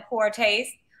it was in poor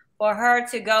taste for her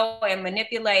to go and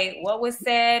manipulate what was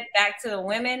said back to the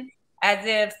women as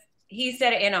if he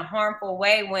said it in a harmful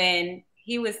way when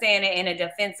he was saying it in a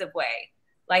defensive way.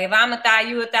 Like, if I'm a thigh,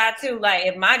 you a thigh too. Like,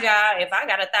 if I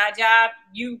got a thigh job,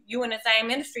 you in the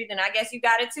same industry, then I guess you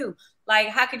got it too. Like,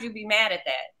 how could you be mad at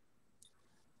that?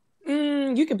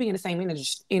 You could be in the same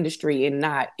industry and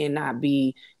not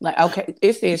be like, okay,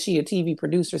 it says she a TV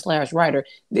producer / writer.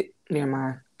 Never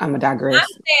mind. I'm a digress.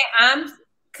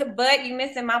 But you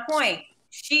missing my point.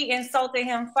 She insulted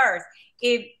him first.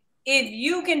 If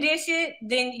you can dish it,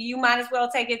 then you might as well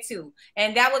take it too.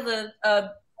 And that was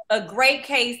a great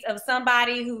case of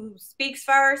somebody who speaks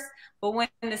first, but when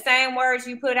the same words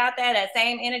you put out there, that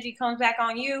same energy comes back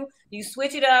on you, you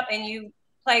switch it up and you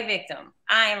play victim.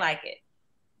 I ain't like it.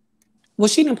 Well,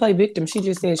 she didn't play victim. She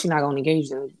just said she's not going to engage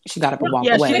them. She got up and walked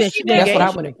away. That's what I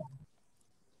would have.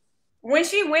 When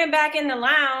she went back in the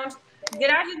lounge, did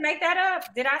I just make that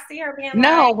up? Did I see her being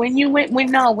No, when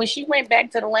she went back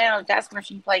to the lounge, that's when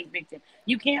she played victim.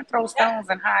 You can't throw stones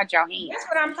and hide your hands. That's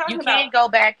what I'm talking about. You can't go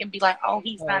back and be like, oh,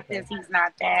 he's not this, he's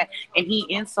not that, and he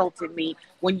insulted me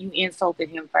when you insulted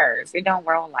him first. It don't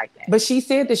roll like that. But she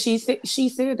said that she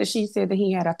said that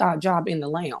he had a thought job in the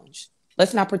lounge.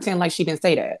 Let's not pretend like she didn't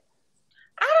say that.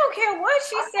 I don't care what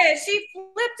she said. She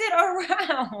flipped it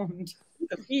around. I'm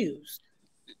confused.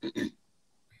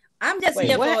 I'm just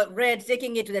here for Red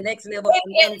taking it to the next level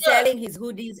and selling his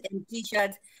hoodies and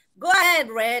t-shirts. Go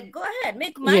ahead, Red. Go ahead.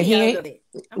 Make money out of it.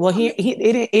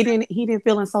 He didn't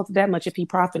feel insulted that much if he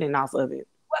profiting off of it.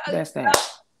 Well, that's that.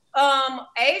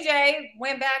 AJ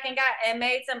went back and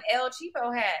made some El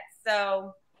Cheapo hats.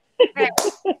 So hey.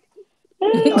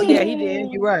 Oh yeah, he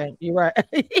did. You're right.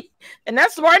 And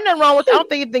that's smart. Nothing wrong with that. I don't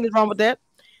think anything is wrong with that.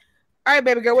 All right,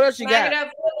 baby girl. What else you got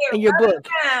in your book?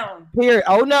 Here.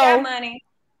 Oh no. Money.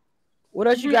 What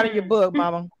else you got in your book,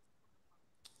 Mama?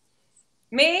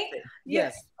 Me?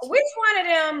 Yes. Which one of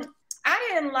them? I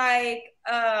didn't like.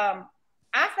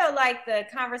 I felt like the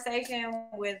conversation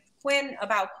with Quentin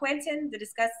about Quentin, the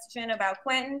discussion about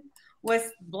Quentin, was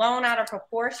blown out of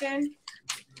proportion.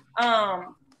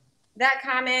 That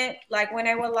comment, like when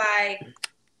they were like,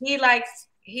 he likes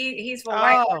he's for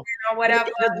white women or whatever.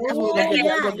 We're gonna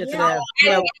get to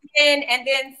that. And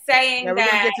then saying we're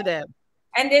that, gonna get to that.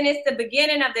 and then it's the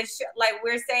beginning of the show. Like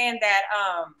we're saying that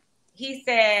he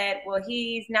said, well,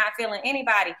 he's not feeling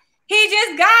anybody. He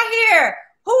just got here.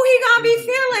 Who he gonna be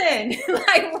feeling?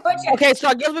 Like what? Okay, so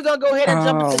I guess we're gonna go ahead and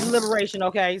jump into deliberation.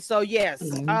 Okay, so yes,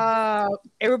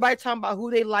 everybody talking about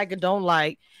who they like and don't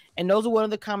like, and those are one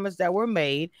of the comments that were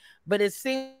made. But it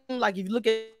seemed like if you look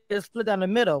at it, split down the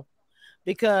middle,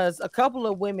 because a couple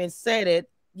of women said it.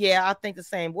 Yeah, I think the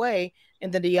same way,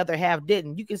 and then the other half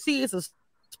didn't. You can see it's a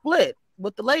split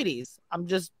with the ladies. I'm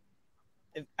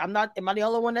not. Am I the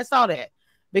only one that saw that?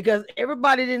 Because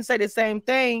everybody didn't say the same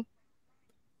thing.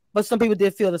 But some people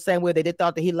did feel the same way. They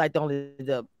thought that he liked only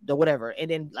the whatever.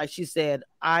 And then, like she said,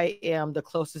 I am the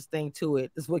closest thing to it.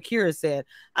 This is what Kira said.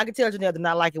 I could tell Janelle did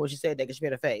not like it when she said that because she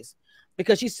made a face.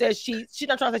 Because she says she's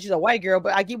not trying to say she's a white girl,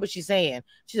 but I get what she's saying.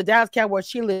 She's a Dallas Cowboy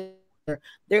cheerleader.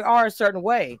 They are a certain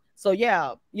way. So,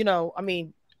 yeah, I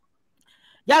mean,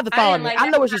 y'all have to follow me. I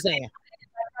know what she's saying.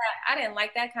 I didn't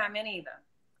like that comment either.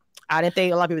 I didn't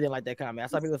think a lot of people didn't like that comment. I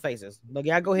saw people's faces. But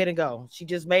yeah, go ahead and go. She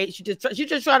just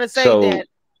trying to say that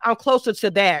I'm closer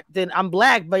to that than I'm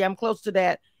black, but I'm close to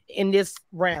that in this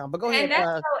round. But go ahead. And that's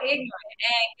so ignorant.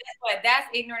 And guess what? That's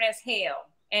ignorant as hell.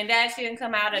 And that shouldn't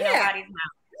come out of nobody's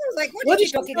mouth. I was like, what are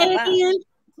you talking about?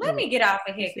 Let me get off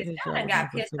of here because I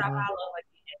got pissed off all over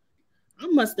again. I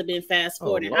must have been fast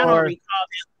forwarding. I don't recall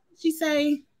that. What she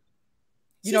say?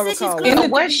 You don't recall.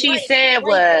 What she said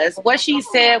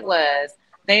was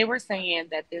they were saying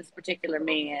that this particular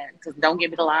man, because don't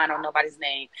give me the line on nobody's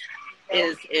name,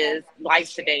 is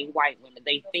likes to date white women.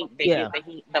 They think they get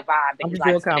the vibe that he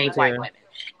likes to date white women.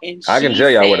 And I can tell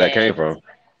y'all where that came from.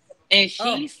 And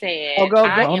she said, I am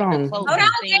the closest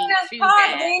thing to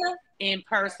that in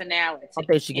personality. I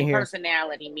think she can hear.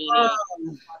 Personality meaning,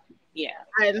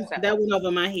 that went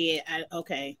over my head.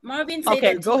 Okay. Marvin.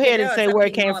 Okay, go ahead and say where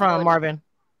it came from, Marvin.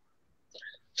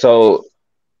 So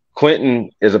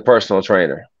Quentin is a personal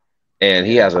trainer. And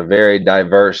he has a very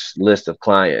diverse list of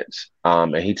clients.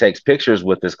 And he takes pictures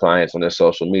with his clients on their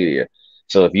social media.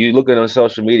 So if you look at on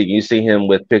social media, you see him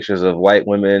with pictures of white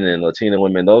women and Latina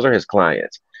women. Those are his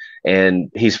clients.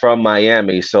 And he's from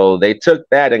Miami. So they took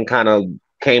that and kind of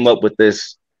came up with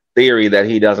this theory that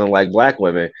he doesn't like black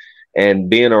women. And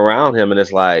being around him, and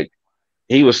it's like,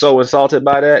 he was so insulted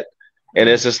by that. And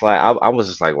it's just like, I was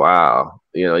just like, wow,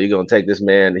 you're going to take this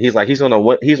man. He's like, he's on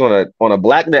a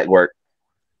black network,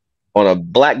 on a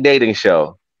black dating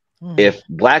show. If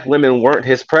black women weren't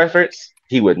his preference,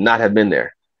 he would not have been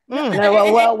there. Whoa. We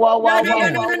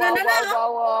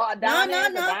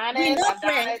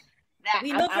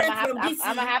know friends from DC.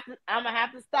 I'm gonna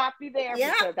have to stop you there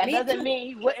because that doesn't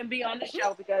mean he wouldn't be on the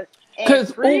show because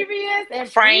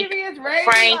previous radio I've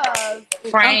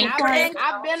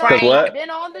been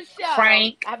on the show.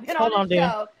 I've been on the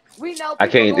show. We know I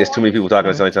can't. There's too many people talking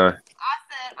at the same time. I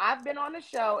said I've been on the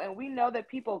show, and we know that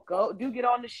people do get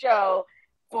on the show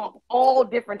for all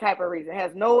different type of reasons. It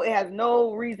has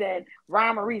no reason,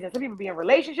 rhyme or reason. Some people be in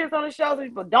relationships on the show. Some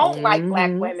people don't like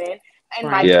black women and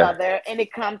like other, and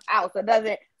it comes out. So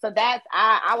that's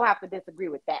I will have to disagree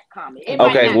with that comment.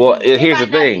 Okay, well, here's the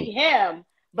thing.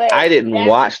 But I didn't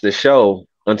watch the show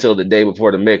until the day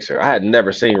before the mixer. I had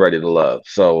never seen Ready to Love.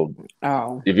 So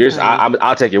if you're,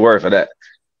 I'll take your word for that.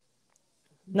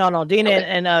 No, Dina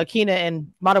and Keena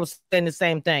and Mata was saying the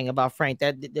same thing about Frank.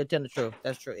 They're telling the truth.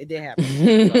 That's true. It did happen.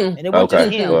 And it wasn't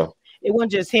just him. Well, it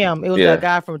wasn't just him. It was that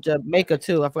guy from Jamaica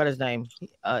too. I forgot his name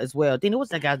as well. Dina,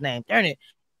 what's that guy's name? Darn it.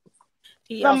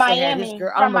 From Miami.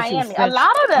 From Miami. A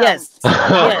lot of them. Yes.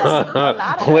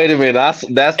 Wait a minute. That's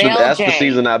the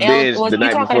season I binged the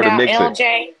night before the mixer.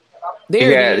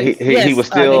 He was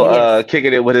still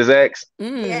kicking it with his ex.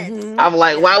 Mm-hmm. I'm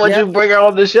like, why would you bring her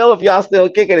on the show if y'all still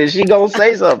kicking it? She gonna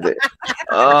say something.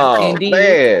 Oh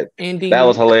man, that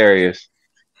was hilarious.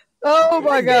 Oh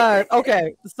my god.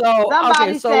 Okay, so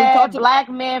somebody said black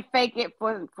men fake it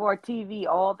for TV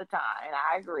all the time, and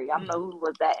I agree. I don't know who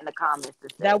was that in the comments.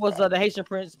 That was the Haitian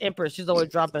Empress. She's always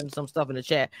dropping some stuff in the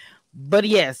chat. But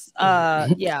yes, I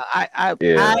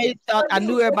thought I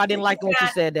knew everybody didn't like when she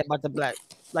said that about the black.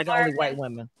 Like only white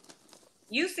women.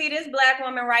 You see this black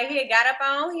woman right here got up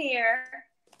on here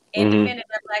and defended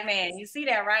that black man. You see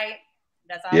that, right?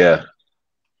 That's all. Yeah.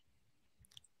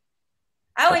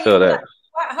 I feel that.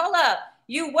 Hold up.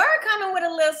 You were coming with a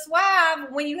little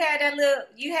suave when you had your little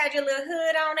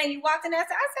hood on and you walked in there.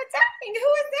 So I said, dang, who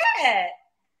is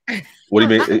that? What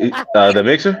do you mean? The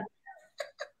mixer?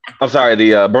 I'm sorry,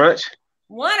 the brunch.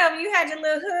 One of them, you had your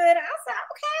little hood. I said,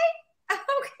 okay,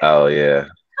 okay. Oh yeah,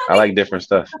 I like different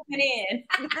stuff. Coming in.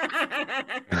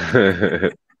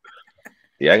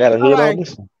 Yeah, I got a All hood on right.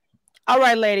 this. All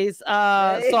right, ladies. So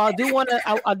I do want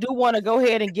to go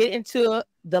ahead and get into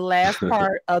the last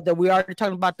part of the. We already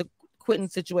talking about the quitting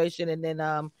situation, and then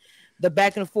the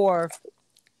back and forth.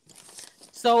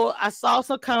 So I saw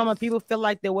some comment. People feel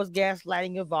like there was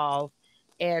gaslighting involved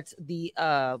at the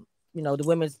the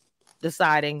women's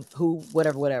deciding who,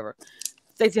 whatever.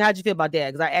 Stacey, how'd you feel about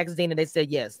that? Because I asked Dina, they said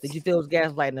yes. Did you feel it was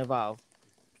gaslighting involved?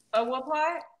 What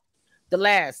part? The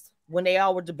last, when they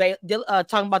all were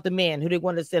talking about the men who they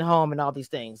wanted to send home and all these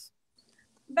things.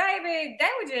 Baby,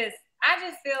 I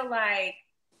just feel like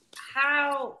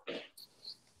how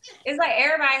it's like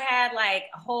everybody had like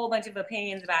a whole bunch of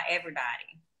opinions about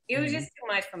everybody. It was just too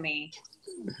much for me.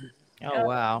 Oh,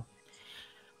 wow.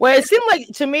 Well, it seemed like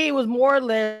to me it was more or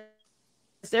less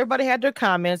everybody had their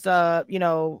comments,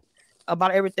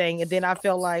 about everything. And then I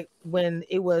felt like when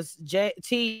it was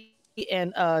T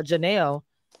and Janelle,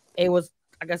 it was,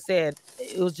 like I said,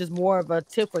 it was just more of a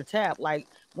tip for tap. Like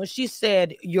when she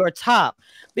said your top,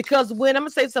 because when I'm gonna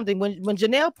say something, when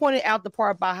Janelle pointed out the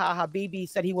part about how Habibi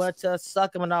said he wanted to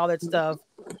suck him and all that stuff,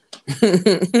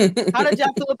 how did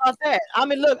y'all feel about that? I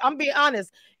mean, look, I'm being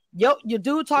honest. You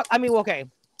do talk. I mean, okay.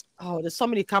 Oh, there's so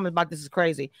many comments about this is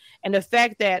crazy, and the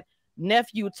fact that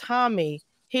nephew Tommy,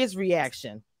 his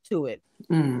reaction to it.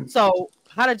 So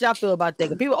how did y'all feel about that?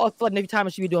 Because people all feel like nephew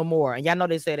Tommy should be doing more, and y'all know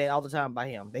they say that all the time about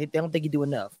him. They don't think he do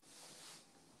enough.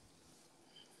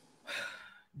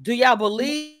 Do y'all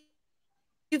believe?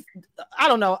 I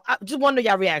don't know. I just wonder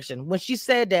y'all reaction when she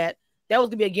said that was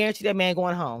gonna be a guarantee that man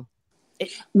going home.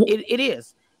 It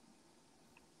is.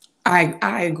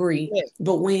 I agree, Yes.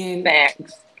 but when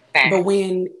Facts. but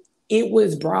when it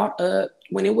was brought up,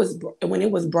 when it was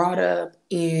brought up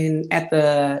at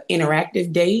the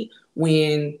interactive date,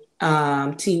 when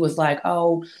T was like,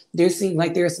 "Oh, there seemed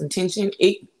like there's some tension."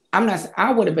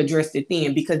 I would have addressed it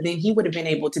then, because then he would have been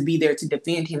able to be there to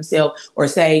defend himself or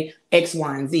say X,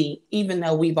 Y, and Z. Even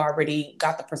though we've already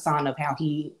got the persona of how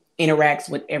he interacts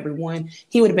with everyone,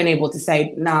 he would have been able to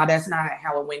say, "Nah, that's not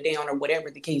how it went down," or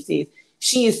whatever the case is.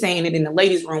 She is saying it in the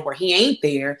ladies' room where he ain't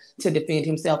there to defend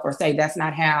himself or say that's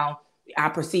not how I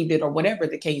perceived it, or whatever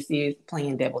the case is,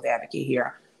 playing devil's advocate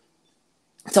here.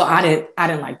 So I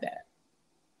didn't like that,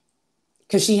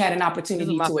 because she had an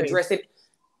opportunity to address it.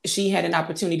 She had an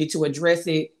opportunity to address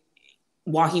it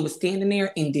while he was standing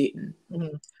there and didn't.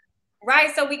 Mm-hmm.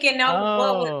 Right, so we can know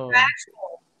what was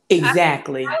factual.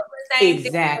 Exactly.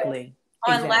 Exactly.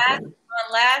 On last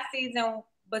season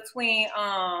between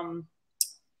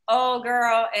old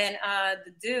girl and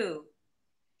the dude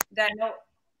that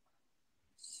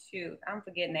I'm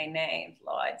forgetting their names,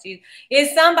 Lord.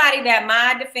 It's somebody that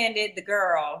Maya defended the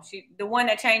girl. The one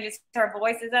that changes her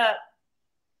voices up.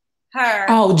 Her.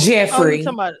 Oh, Jeffrey.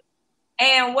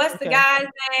 And what's the guy's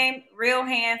name? Real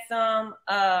handsome.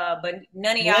 But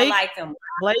none of y'all like him.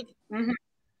 Blake. Mm-hmm.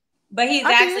 But he's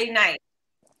actually nice.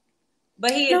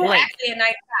 But he is actually a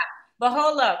nice guy. But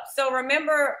hold up. So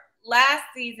remember last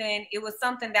season, it was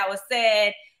something that was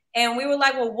said, and we were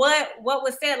like, well, what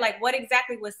was said? Like, what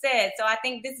exactly was said? So I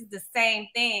think this is the same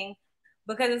thing,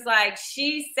 because it's like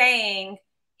she's saying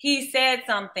he said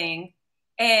something,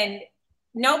 and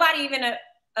nobody even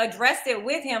addressed it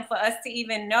with him for us to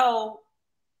even know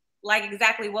like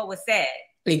exactly what was said.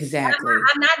 Exactly.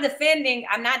 I'm not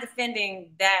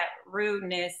defending that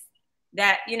rudeness,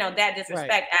 that that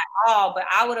disrespect at all, but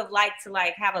I would have liked to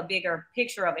like have a bigger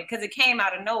picture of it, because it came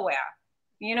out of nowhere.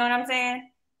 You know what I'm saying?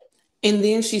 And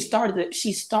then she started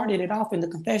it off in the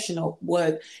confessional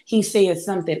what he said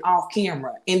something off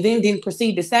camera, and then didn't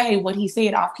proceed to say what he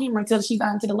said off camera until she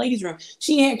got into the ladies' room.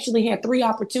 She actually had 3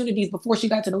 opportunities before she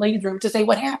got to the ladies' room to say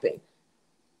what happened.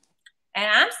 And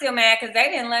I'm still mad because they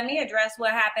didn't let me address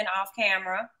what happened off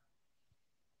camera.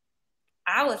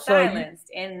 I was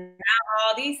silenced. And now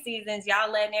all these seasons,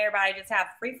 y'all letting everybody just have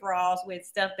free-for-alls with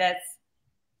stuff that's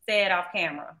said off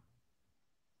camera.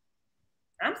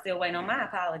 I'm still waiting on my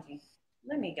apology.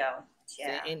 Let me go.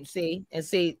 Yeah. And see.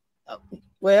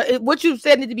 Well, what you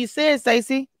said need to be said,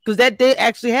 Stacey, because that did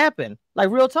actually happen. Like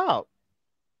real talk.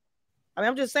 I mean,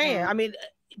 I'm just saying. I mean,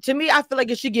 to me, I feel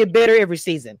like it should get better every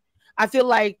season. I feel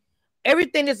like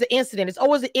everything is an incident. It's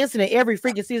always an incident every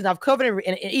freaking season. I've covered it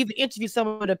and even interviewed some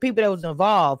of the people that was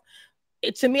involved.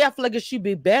 to me, I feel like it should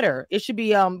be better. It should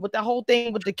be with the whole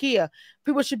thing with the Kia.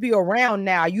 People should be around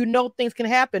now. You know things can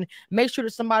happen. Make sure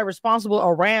there's somebody responsible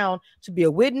around to be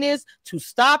a witness, to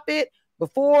stop it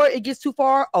before it gets too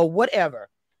far or whatever.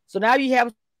 So now you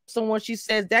have someone, she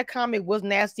says that comment was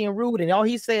nasty and rude, and all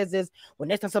he says is, well,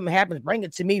 next time something happens, bring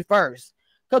it to me first.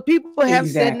 Because people have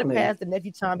said in the past that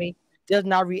nephew Tommy does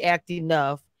not react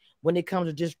enough when it comes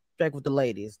to disrespect with the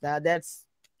ladies. Now that's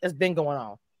been going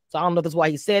on. So I don't know if that's why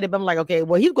he said it, but I'm like, okay,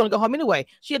 well, he's going to go home anyway.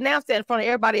 She announced that in front of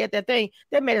everybody at that thing.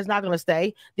 That man is not going to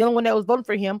stay. The only one that was voting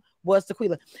for him was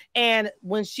Tequila. And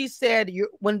when she said,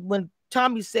 when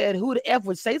Tommy said, who the F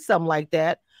would say something like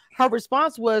that, her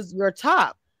response was, you're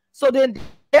top. So then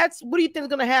what do you think is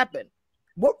going to happen?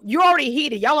 You're already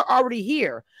heated. Y'all are already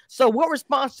here. So what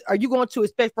response are you going to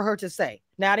expect for her to say?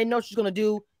 Now, I didn't know she's going to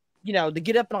do, to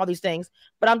get up and all these things,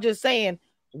 but I'm just saying,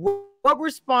 what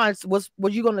response were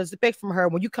you going to expect from her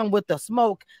when you come with the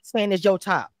smoke saying it's your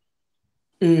top?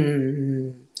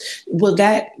 Well,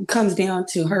 that comes down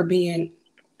to her being,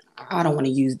 I don't want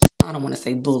to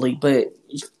say bully, but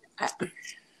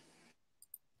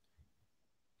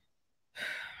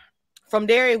from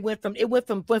there it went from 2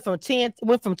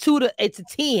 to 8 to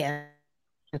 10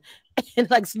 in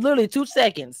like literally 2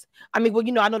 seconds. I mean, well,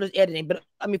 I know there's editing, but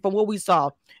I mean, from what we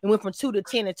saw, it went from 2 to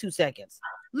 10 in 2 seconds.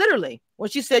 Literally, when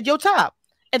she said your top.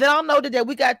 And then I know that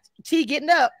we got T getting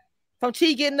up,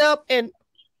 and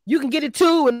you can get it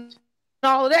too, and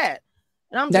all of that.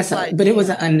 And I'm just like, but it was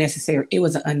an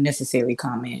unnecessary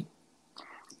comment.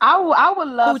 I would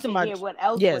love to hear what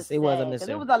else yes, was said. It was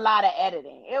unnecessary. It was a lot of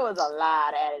editing.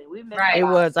 We missed it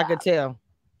was. I could tell.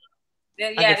 Yeah,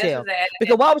 I could tell.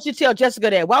 Because why would you tell Jessica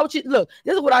that? Why would you look?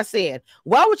 This is what I said.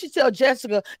 Why would you tell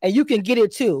Jessica and you can get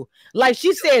it too? Like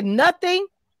she said nothing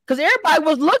because everybody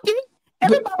was looking.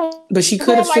 But she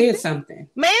could have said something,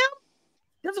 ma'am.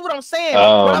 This is what I'm saying.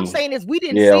 What I'm saying is we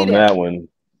didn't see on that one.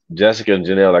 Jessica and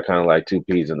Janelle are kind of like two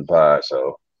peas in the pod.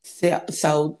 So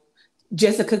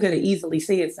Jessica could have easily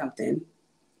said something.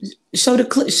 Show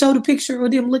the picture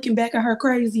of them looking back at her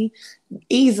crazy.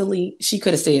 Easily, she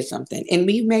could have said something, and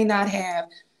we may not have.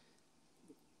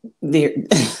 There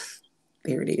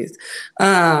it is.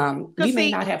 We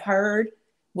may not have heard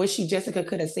what Jessica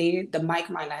could have said. The mic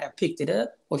might not have picked it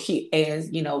up, or she,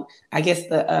 as I guess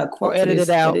the quote for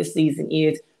this season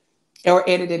is, or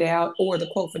edited out, or the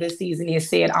quote for this season is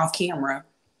said off camera.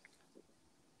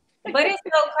 But it's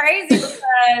so crazy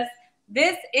because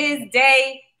this is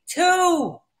day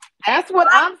 2. That's what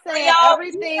I'm saying.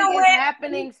 Everything is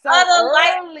happening so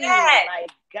early. Like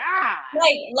God.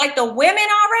 Like the women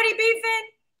already beefing,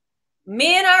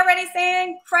 men already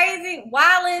saying crazy,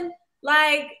 wilding.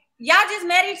 Like y'all just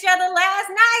met each other last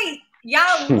night.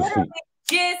 Y'all literally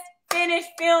just finished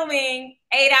filming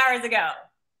 8 hours ago,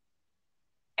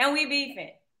 and we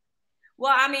beefing.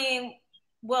 Well, I mean,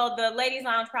 the ladies'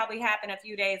 lounge probably happened a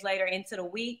few days later into the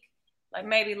week, like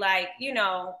maybe a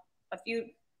few.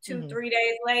 2-3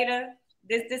 days later,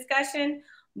 this discussion.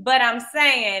 But I'm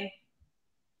saying,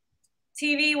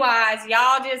 TV wise,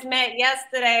 y'all just met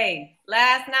yesterday.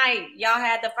 Last night, y'all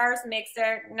had the first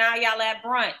mixer. Now y'all at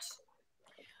brunch.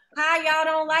 How y'all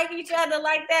don't like each other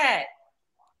like that?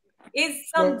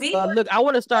 It's some deep. Look, I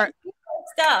want to start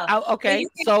stuff. Okay,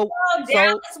 so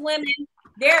Dallas women,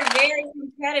 they're very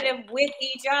competitive with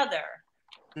each other.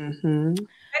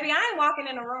 Maybe I ain't walking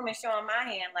in a room and showing my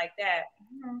hand like that.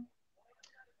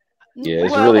 Yeah,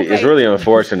 it's really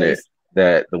unfortunate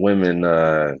that the women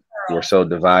were so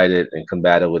divided and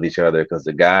combative with each other, because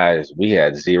the guys, we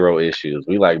had zero issues.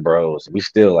 We like bros. We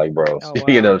still like bros. Oh, wow.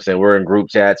 You know what I'm saying? We're in group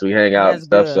chats, we hang out and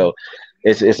stuff. Good. So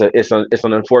it's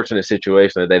an unfortunate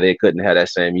situation that they couldn't have that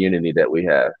same unity that we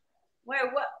have. Wait,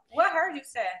 what heard you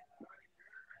say?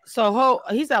 So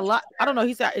he said a lot. I don't know.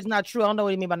 He said it's not true. I don't know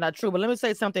what he mean by not true, but let me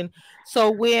say something.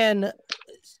 So when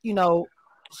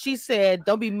she said,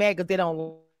 "Don't be mad because they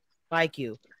don't like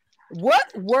you." What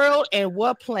world and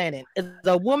what planet is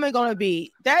a woman gonna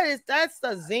be? That's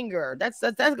a zinger. That's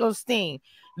gonna sting.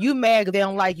 You mad because they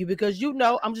don't like you because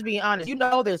I'm just being honest.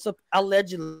 There's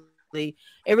allegedly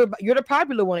everybody. You're the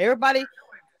popular one. Everybody.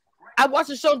 I watched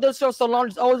the show so long.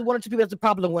 There's always one or two people that's the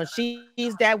popular one.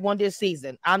 She's that one this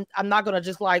season. I'm not gonna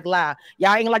just lie.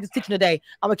 Y'all ain't gonna like this teaching today.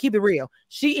 I'm gonna keep it real.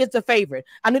 She is the favorite.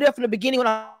 I knew that from the beginning when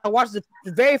I watched the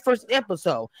very first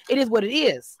episode. It is what it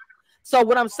is. So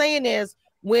what I'm saying is,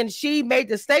 when she made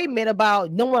the statement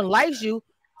about no one likes you,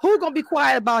 who's gonna be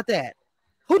quiet about that?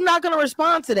 Who's not gonna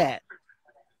respond to that?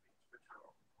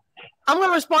 I'm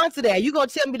gonna respond to that. You gonna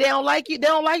tell me they don't like you? They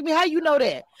don't like me? How you know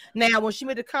that? Now, when she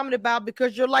made a comment about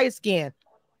because you're light skinned,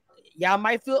 y'all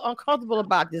might feel uncomfortable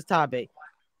about this topic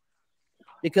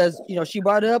because she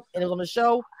brought it up and it was on the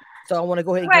show. So I want to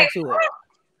go ahead and get Wait, into it.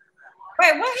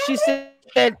 wait, what She happened?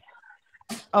 said,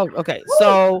 "Oh, okay.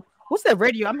 So what's that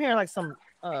radio? I'm hearing like some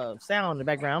sound in the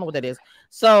background. I don't know what that is."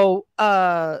 So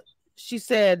she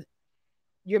said,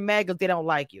 "You're mad because they don't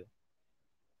like you."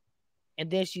 And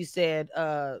then she said,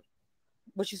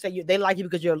 what she said, they like you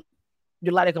because you're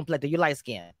lighter complected, you're light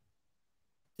skinned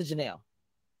to Janelle.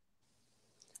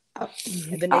 And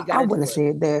then they got I wouldn't into have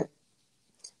it. said that.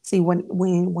 See,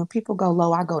 when people go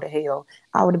low, I go to hell.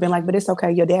 I would have been like, but it's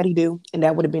okay, your daddy do, and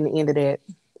that would have been the end of that.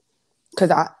 Because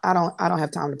I don't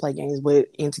have time to play games with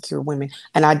insecure women,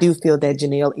 and I do feel that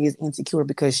Janelle is insecure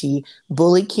because she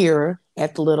bullied Kira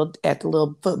at the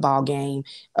little football game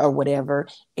or whatever,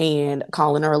 and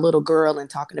calling her a little girl and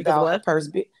talking Because about her what? purse,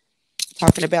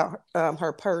 talking about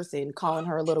her purse and calling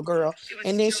her a little girl,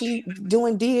 and then she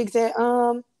doing digs at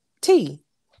T.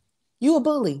 You a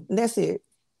bully, and that's it.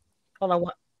 Hold on,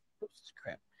 oops,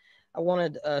 crap. I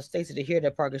wanted Stacy to hear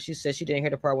that part because she said she didn't hear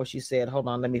the part where she said, hold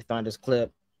on, let me find this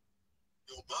clip.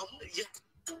 What?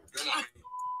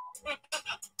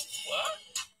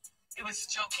 It was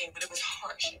joking, but it was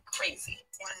harsh and crazy.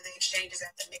 One of the exchanges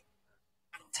at the mix,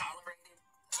 I don't tolerate it,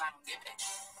 because I don't get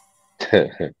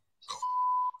that.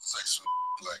 Sex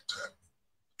like that.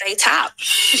 They top.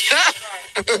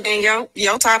 And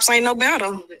your tops ain't no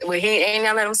better. Well, he ain't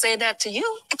gonna let him say that to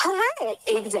you. Correct.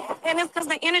 Exactly. And it's because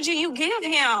the energy you give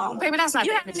him. Baby, that's not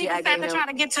the energy I gave him. Try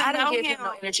to get to know him.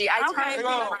 No energy. Hang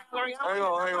on.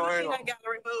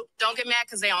 Don't get mad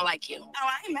because they don't like you. Oh,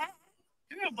 I ain't mad.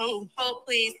 You're a boo. Oh,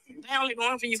 please. They only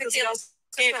going for you because you don't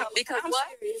care. Because what?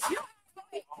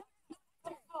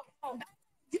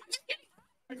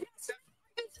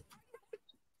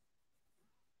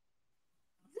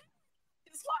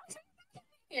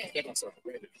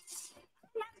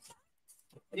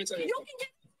 Let me tell you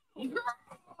something.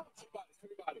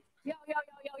 Yo.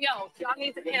 Y'all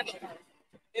need to handle her.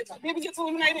 If baby gets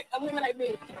eliminated, eliminate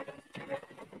me.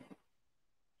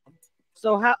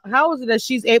 So how is it that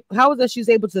she's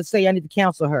able to say I need to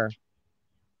counsel her?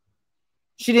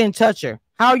 She didn't touch her.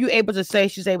 How are you able to say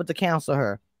she's able to counsel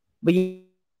her? But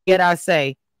yet I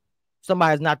say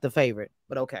somebody's not the favorite.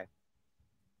 But okay.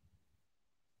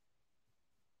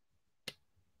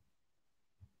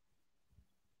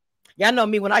 Y'all know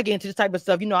me when I get into this type of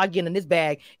stuff, I get in this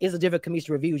bag. It's a different Kamisha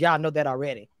reviews. Y'all know that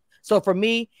already. So for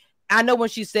me, I know when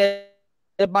she said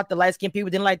about the light skinned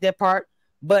people didn't like that part,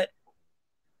 but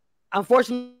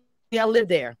unfortunately, I live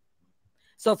there.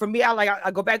 So for me,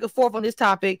 I go back and forth on this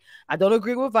topic. I don't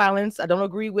agree with violence. I don't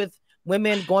agree with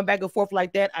women going back and forth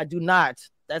like that. I do not.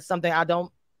 That's something I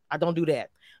don't do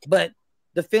that. But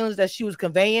the feelings that she was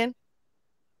conveying,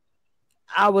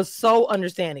 I was so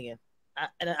understanding it.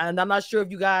 And I'm not sure if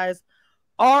you guys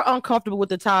are uncomfortable with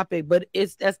the topic, but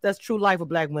that's true life of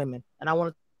Black women, and I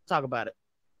want to talk about it.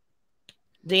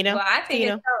 Dina, Well, I think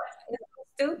Tina, it's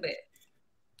so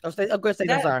stupid. Go say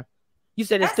I'm sorry. You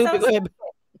said it's stupid. So Go ahead.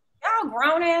 Y'all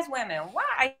grown ass women.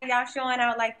 Why are y'all showing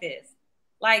out like this?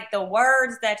 Like the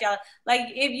words that y'all like.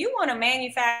 If you want to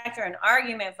manufacture an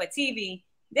argument for TV,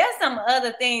 there's some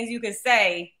other things you could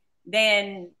say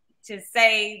than to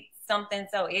say something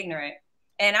so ignorant.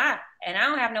 And I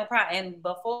don't have no problem. And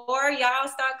before y'all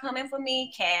start coming for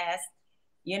me, Cass,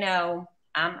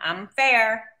 I'm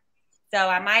fair. So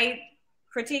I might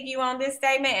critique you on this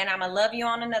statement and I'm gonna love you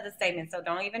on another statement. So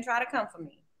don't even try to come for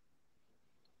me.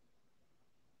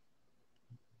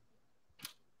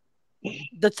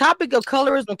 The topic of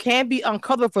colorism can be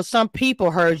uncomfortable for some people,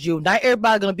 heard you. Not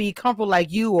everybody gonna be comfortable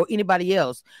like you or anybody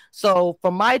else. So for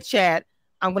my chat,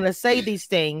 I'm gonna say these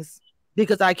things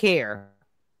because I care.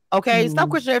 Okay, stop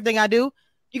questioning everything I do.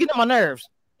 You get on my nerves.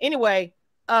 Anyway,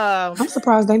 I'm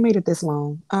surprised they made it this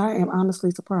long. I am honestly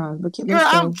surprised. But girl,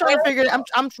 let's I'm go. trying to figure it.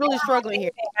 I'm really struggling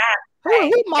here.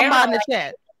 Who my mod in the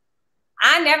chat?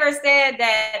 I never said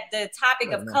that the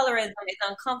topic of colorism is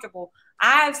uncomfortable.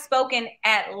 I've spoken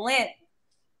at length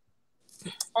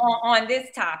on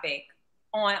this topic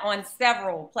on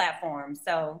several platforms.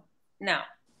 So no.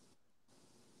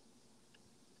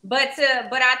 But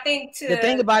I think the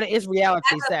thing about it is reality.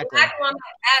 Exactly.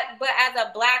 But as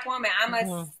a Black woman, I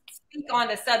must speak on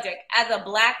the subject. As a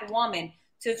Black woman,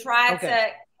 to try to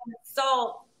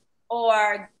insult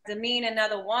or demean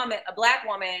another woman, a Black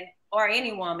woman or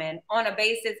any woman on a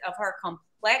basis of her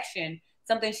complexion,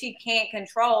 something she can't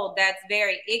control, that's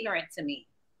very ignorant to me.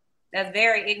 That's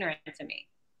very ignorant to me.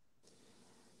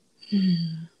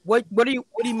 What do you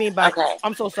mean by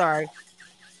I'm so sorry.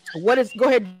 Go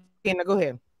ahead, Dina, go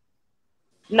ahead.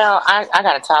 No, I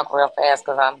got to talk real fast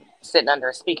because I'm sitting under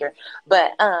a speaker.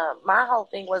 But my whole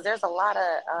thing was there's a lot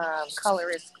of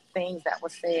colorist things that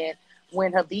was said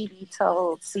when Habibi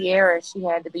told Sierra she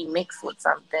had to be mixed with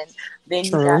something. Then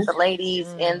you got True. the ladies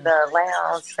in the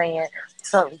lounge saying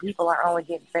certain people are only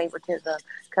getting favoritism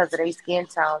because of their skin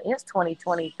tone. It's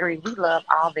 2023. We love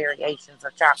all variations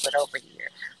of chocolate over here.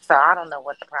 So I don't know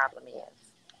what the problem is.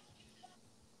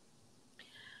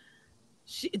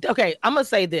 Okay, I'm gonna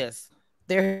say this.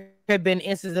 There have been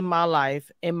instances in my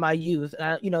life, in my youth,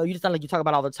 and you just not like you talk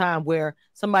about all the time, where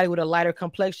somebody with a lighter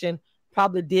complexion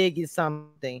probably did get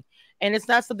something, and it's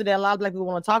not something that a lot of black people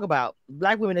want to talk about.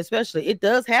 Black women, especially, it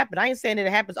does happen. I ain't saying that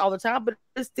it happens all the time, but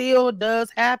it still does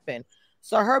happen.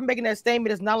 So her making that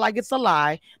statement is not like it's a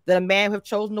lie that a man have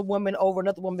chosen a woman over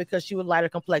another woman because she was lighter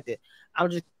complected. I'm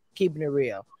just keeping it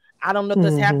real. I don't know if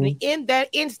that's happening Mm-hmm. in that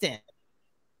instant.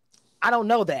 I don't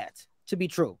know that to be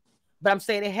true, but I'm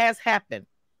saying it has happened.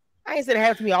 I ain't saying it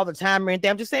happens to me all the time or anything.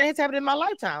 I'm just saying it's happened in my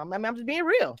lifetime. I mean, I'm just being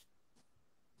real.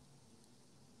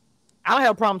 I don't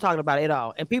have a problem talking about it at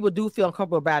all. And people do feel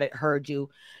uncomfortable about it. Heard you.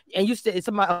 And you said,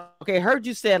 somebody, okay, heard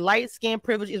you said light skin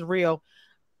privilege is real.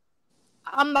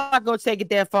 I'm not going to take it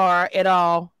that far at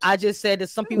all. I just said that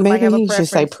some people might have Maybe a he should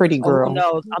say preference. pretty Or who girl.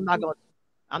 knows? I'm not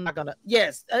gonna.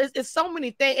 Yes, it's so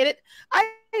many things. And I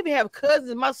even have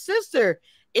cousins. My sister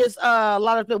is a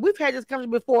lot of. We've had this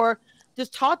conversation before.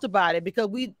 Just talked about it because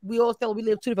we always felt we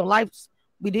live two different lives.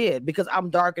 We did because I'm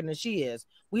darker than she is.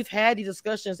 We've had these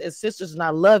discussions as sisters, and I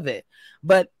love it.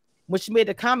 But when she made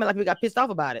the comment, like we got pissed off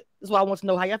about it. That's why I want to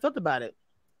know how y'all felt about it.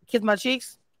 Kiss my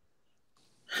cheeks.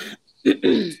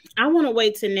 I want to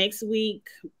wait till next week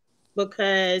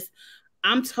because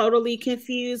I'm totally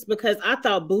confused because I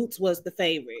thought Boots was the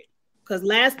favorite. Because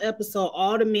last episode,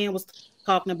 all the men was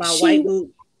talking about white She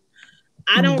Boots.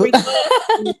 I don't Bo-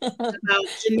 recall about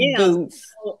Janelle.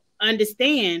 Boots. So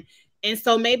understand. And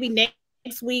so maybe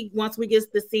next week, once we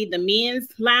get to see the men's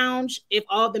lounge, if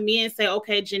all the men say,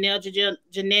 okay,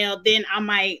 Janelle, then I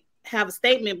might have a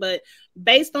statement. But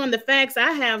based on the facts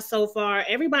I have so far,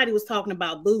 everybody was talking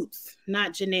about Boots,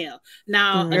 not Janelle.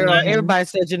 Now, Girl, anonymous, Mm-hmm. everybody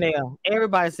said Janelle.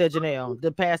 Everybody said Janelle.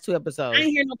 The past two I episodes.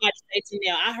 didn't hear nobody say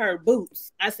Janelle. I heard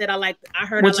Boots. I said I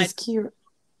heard I Which is like, cute.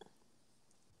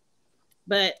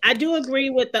 but I do agree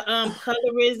with the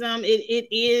colorism.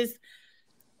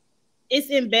 It's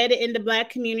embedded in the black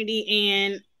community,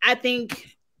 and I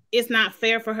think it's not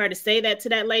fair for her to say that to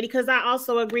that lady because I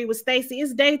also agree with Stacey.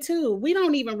 It's day two. We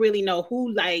don't even really know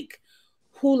who like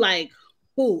who.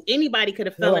 Anybody could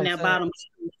have Know fell what in I'm that saying? bottom.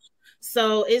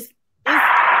 So it's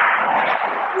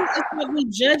like we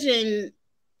judging.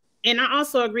 And I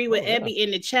also agree with Oh yeah. Ebby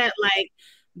in the chat. Like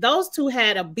those two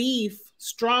had a beef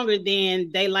stronger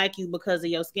than they like you because of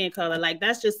your skin color. Like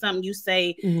that's just something you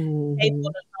say Mm-hmm.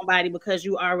 hateful to somebody because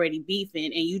you already beefing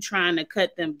and you trying to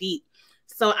cut them deep.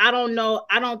 So I don't know.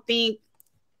 I don't think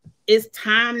it's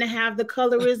time to have the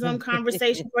colorism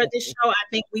conversation for this show. I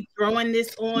think we throwing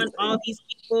this on all these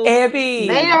people. They Abby.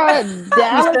 are She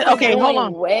Dallas said, is okay, doing hold way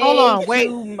on, wait.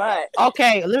 too much.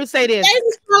 Okay, let me say They this.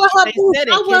 was calling her They boots. said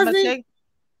I it. Kiss my wasn't. cheek.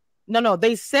 No,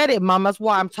 they said it, Mom. That's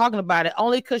why I'm talking about it.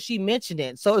 Only because she mentioned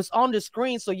it. So it's on the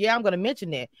screen. So yeah, I'm gonna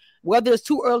mention it. Whether it's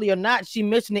too early or not, she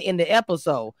mentioned it in the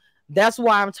episode. That's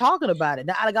why I'm talking about it.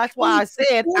 Now, that's why I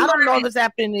said I don't know if it's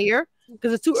happening here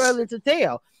because it's too early to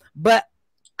tell. But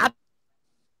I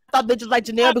thought they just like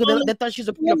Janelle because they thought she's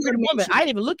a pretty woman. I didn't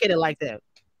even look at it like that.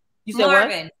 You said what?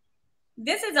 Marvin,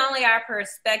 this is only our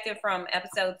perspective from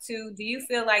episode 2. Do you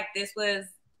feel like this was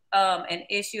an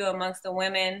issue amongst the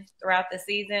women throughout the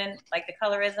season, like the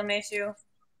colorism issue?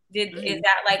 Is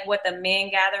that like what the men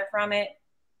gathered from it?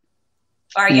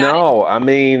 Or y'all No, I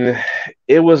mean,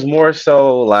 it was more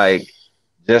so like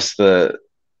just the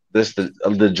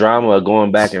drama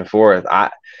going back and forth.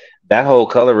 That whole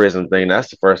colorism thing, that's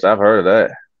the first I've heard of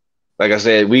that. Like I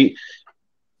said,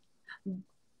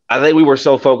 I think we were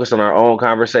so focused on our own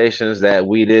conversations that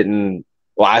we didn't.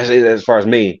 Well, I say that as far as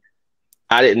me,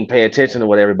 I didn't pay attention to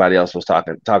what everybody else was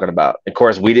talking about. Of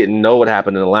course, we didn't know what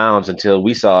happened in the lounge until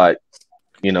we saw it,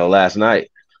 last night.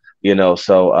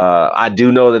 So I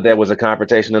do know that there was a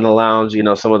confrontation in the lounge.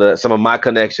 Some of my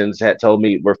connections had told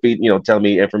me telling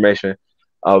me information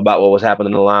about what was happening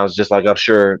in the lounge, just like I'm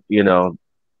sure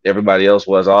everybody else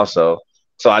was also.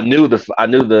 So I knew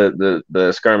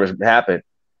the skirmish happened,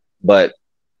 but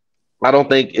I don't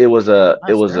think it was a Not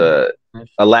it was skirmish.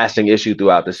 a lasting issue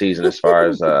throughout the season as far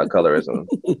as colorism.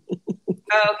 okay,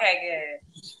 good.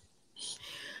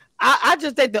 I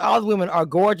just think that all the women are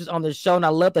gorgeous on the show, and I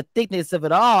love the thickness of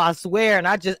it all. I swear, and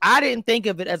I didn't think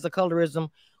of it as a colorism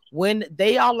when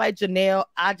they all like Janelle.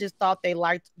 I just thought they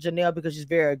liked Janelle because she's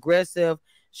very aggressive.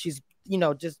 She's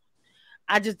just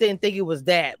I just didn't think it was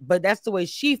that, but that's the way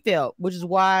she felt, which is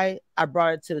why I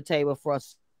brought it to the table for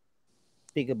us to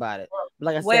speak about it.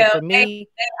 Like I said, Well, for me,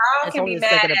 they all it's can only be the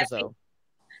mad second at episode. Lee.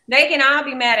 They can all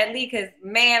be mad at Lee because,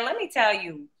 man, let me tell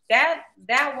you, that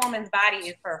woman's body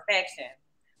is perfection.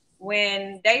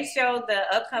 When they showed the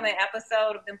upcoming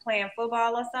episode of them playing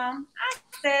football or something, I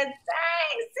said,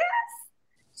 dang,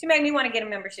 sis. She made me want to get a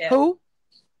membership. Who?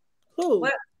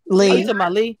 What? Are you Lee. talking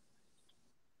about Lee?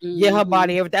 Yeah, her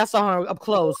body. I saw her up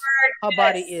close. Her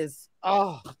body is.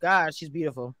 Oh God, she's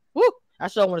beautiful. Woo! I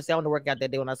sure want to say I want to work out that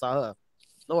day when I saw her.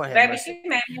 Lord have Baby, mercy. she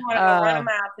made me want to go run a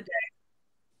mile today.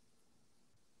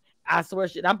 I swear,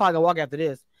 I'm probably gonna walk after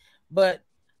this. But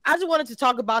I just wanted to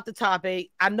talk about the topic.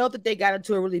 I know that they got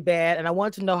into it really bad, and I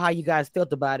wanted to know how you guys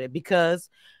felt about it because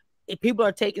if people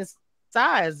are taking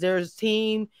sides. There's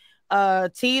team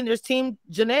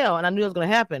Janelle, and I knew it was gonna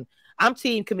happen. I'm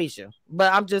team Kamisha,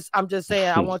 but I'm just saying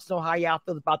I want to know how y'all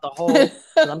feel about the whole.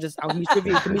 I'm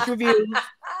Kamisha reviews.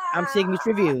 I'm seeing Kamisha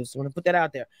reviews. I want to put that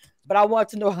out there, but I want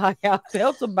to know how y'all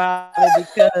felt about it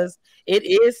because it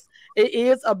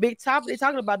is a big topic. They're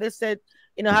talking about. They said,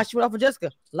 how she went off with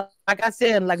Jessica. Like I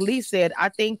said, and like Lee said, I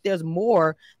think there's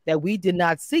more that we did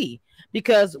not see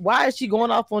because why is she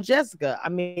going off on Jessica? I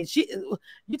mean, you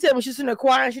tell me she's in the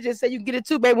choir and she just said you can get it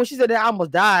too, baby. When she said that, I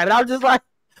almost died, and I was just like,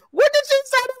 what did she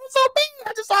say that was so big?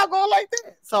 I just saw it going like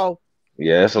that. So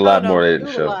yeah, it's a lot more they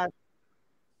didn't show.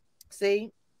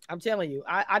 See, I'm telling you,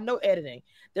 I know editing.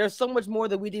 There's so much more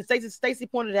that we did. Stacey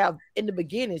pointed out in the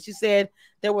beginning. She said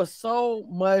there was so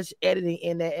much editing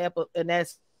in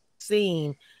that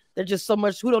scene. There's just so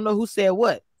much. Who don't know who said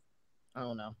what? I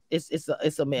don't know.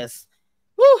 It's a mess.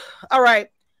 Whew. All right,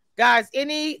 guys.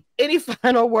 Any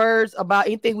final words about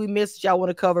anything we missed? Y'all want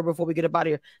to cover before we get up out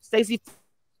of here? Stacey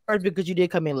first because you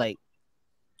did come in late.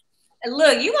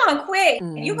 Look, you gonna quit.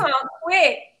 You gonna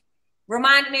quit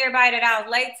reminding everybody that I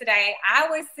was late today. I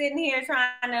was sitting here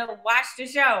trying to watch the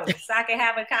show so I could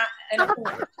have an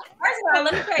appointment. First of all,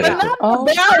 let me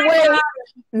tell you.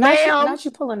 Not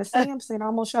you pulling a Samson. I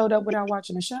almost showed up without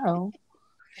watching the show.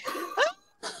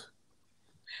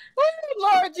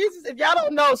 Lord Jesus, if y'all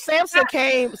don't know, Samson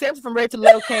from Ready to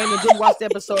Love came and didn't watch the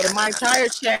episode, and my entire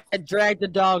chat dragged the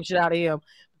dog shit out of him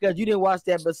because you didn't watch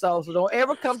the episode. So don't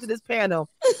ever come to this panel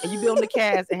and you be on the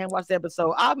cast and haven't watched the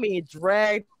episode. I mean,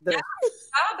 dragged the.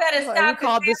 I better stop. We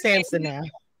call this Samson now.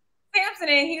 Samson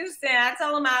in Houston. I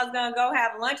told him I was gonna go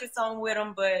have lunch or something with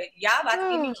him, but y'all about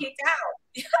to get me kicked out.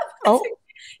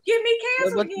 Get me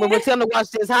canceled. But we're telling him to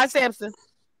watch this. Hi, Samson.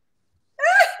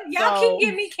 Y'all keep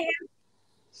getting me canceled.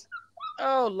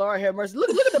 Oh Lord have mercy!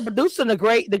 Look at the producer in the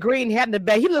green hat in the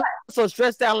back. He looked so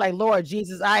stressed out, like Lord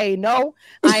Jesus, I ain't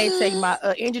taking my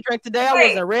energy drink today. I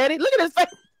wasn't ready. Look at his face.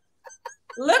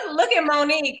 Look at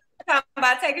Monique talking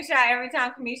about taking a shot every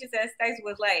time Kamisha says Stacey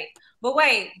was late. But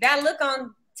wait, that look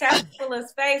on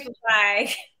Tesla's face was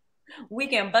like, we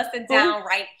can bust it down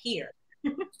right here.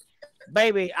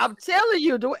 Baby, I'm telling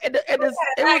you, it was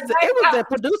the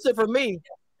producer for me.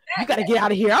 You got to get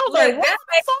out of here. I was like, what?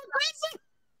 That's so crazy.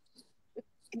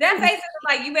 That face is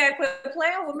like, you better quit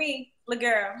playing with me, little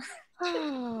girl.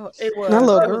 Oh, it was. That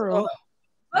little girl.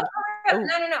 But for real,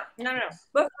 no.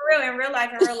 But for real, in real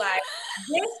life,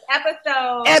 this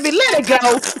episode. Abby, let it go.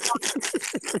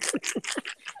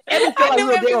 Abby felt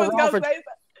like we were wrong for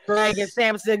dragging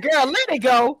Samson. Girl, let it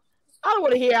go. I don't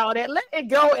want to hear all that. Let it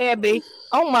go, Abby.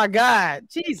 Oh my God,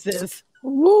 Jesus.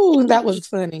 Ooh, that was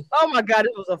funny. Oh my God,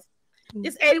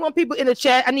 it's 81 people in the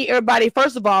chat. I need everybody,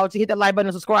 first of all, to hit that like button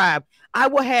and subscribe. I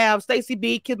will have Stacey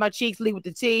B, Kiss My Cheeks, Lee with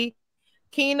the T,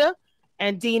 Keena,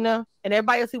 and Dina, and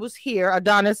everybody else who was here,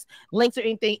 Adonis, links or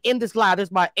anything in this live. There's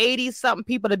about 80-something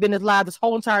people that have been in this live this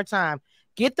whole entire time.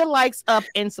 Get the likes up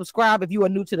and subscribe if you are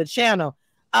new to the channel.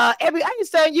 Abby, I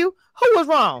understand you. Who was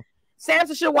wrong?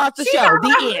 Samson should watch the show.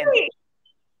 The end.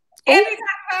 Abby talking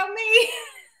about me.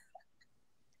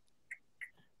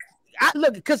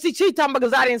 Look, because she talking about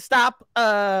because I didn't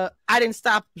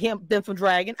stop them from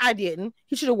dragging. I didn't.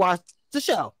 He should have watched the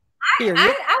show. Period. I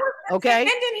was okay.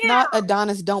 Not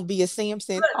Adonis. Don't be a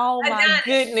Samson. Look, oh my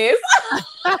goodness.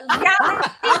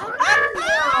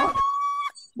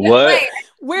 What? Wait,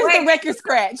 where's the record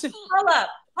scratch? Hold up.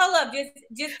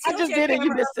 Just I just did it.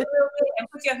 You missed it. And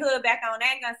put your hood back on.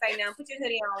 I ain't gonna say nothing. Put your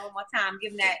hoodie on one more time.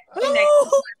 Give them that.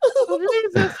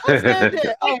 Jesus.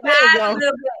 Oh, there you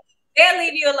go. They'll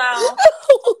leave you alone.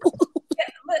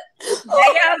 Look,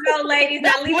 there y'all go, ladies.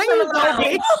 Now leave them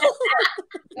alone.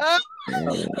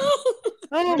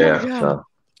 Oh my God.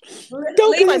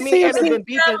 Don't be like me. We've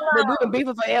been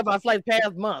beefing forever. I like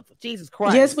past month. Jesus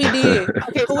Christ. Yes, we did.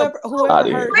 Okay, whoever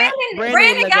heard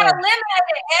Brandon got eliminated.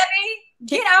 Abby,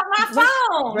 get off my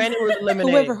phone. Brandon was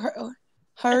eliminated. Whoever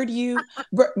heard you,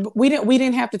 we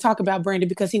didn't have to talk about Brandon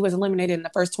because he was eliminated in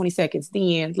the first 20 seconds.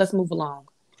 The end. Let's move along.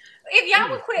 If y'all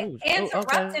would quit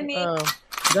interrupting me.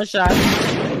 Gunshot.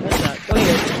 Go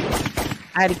ahead.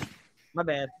 I had to, my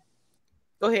bad.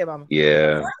 Go ahead, mama.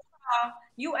 Yeah.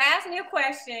 You asked me a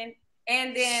question,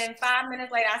 and then 5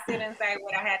 minutes later, I sit and say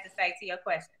what I had to say to your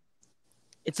question.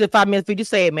 It took 5 minutes for you to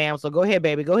say it, ma'am. So go ahead,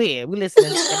 baby. Go ahead. We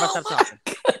listening. Everybody stop talking.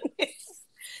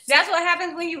 That's what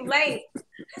happens when you late.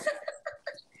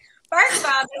 First of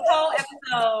all, this whole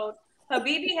episode,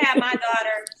 Habibi had my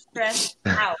daughter stressed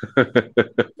out.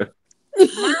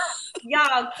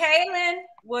 Y'all, Kaylin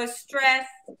was stressed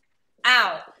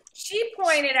out. She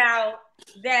pointed out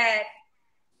that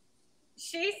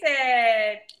she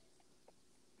said,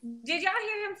 did y'all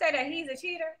hear him say that he's a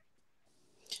cheater?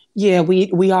 Yeah,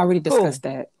 we already discussed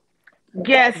that.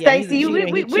 Yes, Stacey,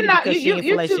 we're not. You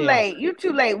too late. You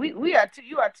too late. We are too.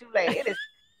 You are too late. It is.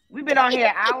 We've been on here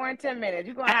an hour and 10 minutes.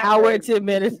 You're gonna have hour and 10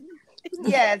 minutes.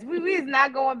 Yes, we is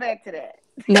not going back to that.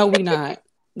 No, we not.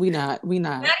 We not.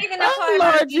 Not even the part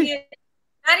about getting,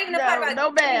 not even the part about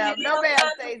no bam,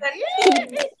 Stacey.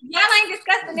 Y'all ain't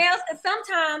discussed the nails because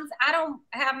sometimes I don't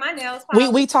have my nails.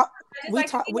 We talk.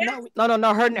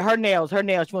 No. Her nails. She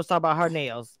wants to talk about her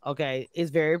nails. Okay,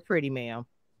 it's very pretty, ma'am.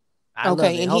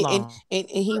 Okay, and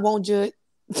he won't judge.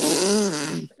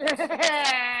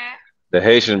 The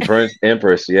Haitian Prince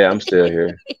Empress. Yeah, I'm still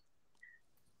here.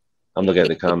 I'm looking at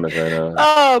the comments right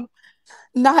now.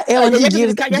 Not Ellen.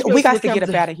 We got to get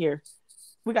up out of here.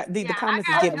 We got the comments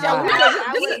is getting wild.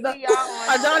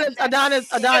 Adonis.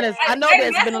 I know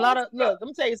there's been a lot of look. Let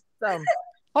me tell you something.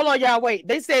 Hold on, y'all. Wait.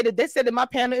 They said that my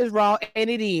panel is raw, and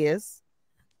it is.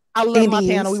 I love my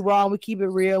panel. We raw. We keep it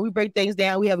real. We break things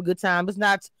down. We have a good time. It's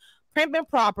not prim and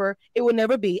proper. It will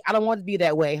never be. I don't want it to be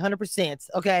that way. 100%.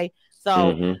 Okay.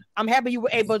 So I'm happy you were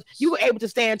able to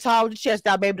stand tall with your chest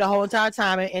out, baby, the whole entire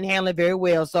time and handle it very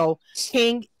well. So,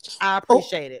 King, I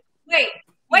appreciate it.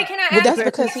 Wait, can I ask? Well, that's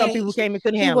because some people came and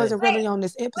couldn't handle it. He wasn't really on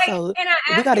this episode. Can I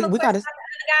ask we got to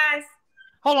guys.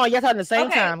 Hold on, y'all talking at the same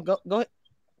time. Go ahead.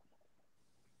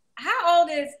 How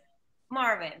old is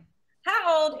Marvin?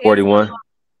 How old is 41.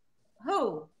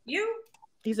 Who? You?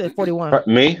 He said 41.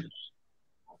 Me?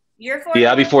 You're 41?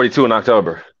 Yeah, I'll be 42 in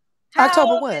October.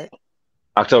 October what?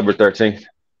 October 13th.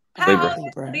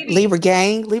 Libra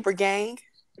gang.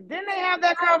 Didn't they have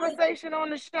that conversation on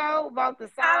the show about the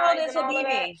size and all of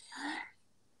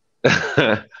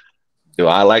that? Do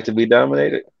I like to be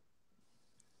dominated?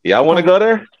 Y'all want to go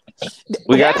there?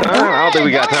 We got time? I don't think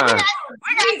we got time.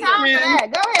 We got time for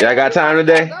that. Go ahead. Y'all got time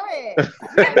today? Go ahead.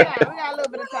 We got a little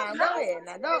bit of time. Go ahead.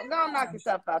 Now, go knock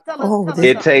yourself out. Tell us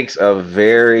it takes a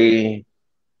very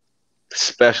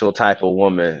special type of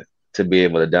woman to be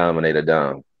able to dominate a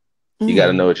dom. You got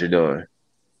to know what you're doing.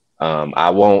 I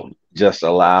won't just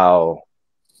allow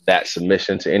that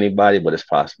submission to anybody, but it's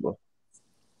possible.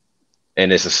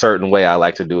 And it's a certain way I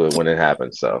like to do it when it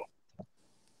happens. So,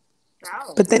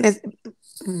 but then it's.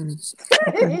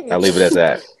 I'll leave it as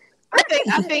that.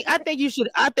 I think you should.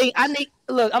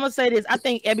 Look, I'm gonna say this. I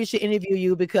think Abby should interview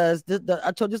you because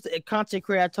I told this content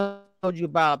creator I told you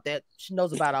about that. She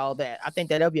knows about all that. I think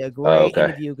that'll be a great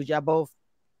interview because y'all both.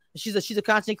 She's a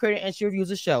content creator and she reviews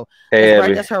the show.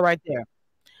 Hey, that's her right there.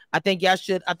 I think y'all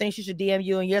should. I think she should DM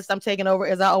you. And yes, I'm taking over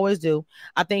as I always do.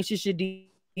 I think she should DM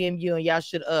you and y'all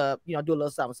should do a little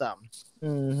something.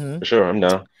 For sure, I'm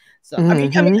down. So I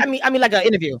mean, like an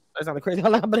interview. That's not crazy,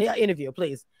 but an interview,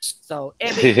 please. So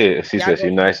Abby, she said she's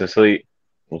nice and sweet.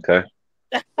 Okay.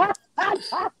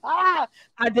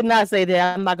 I did not say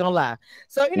that. I'm not gonna lie.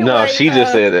 So anyway, no, she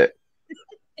just said it.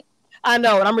 I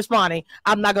know, and I'm responding.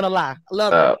 I'm not gonna lie. I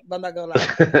love her, but I'm not gonna lie.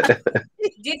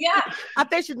 Did y'all? I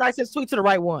think she's nice and sweet to the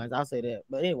right ones. I'll say that.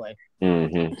 But anyway,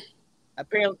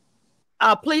 apparently,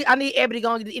 please, I need everybody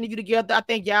going to get the interview together. I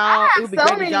think y'all. It would be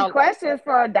so many questions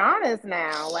for Adonis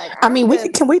now. Like, I mean, we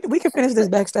can finish this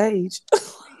backstage.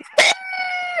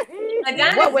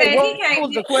 Adonis said he can't. What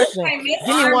was the question? Give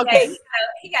me one day.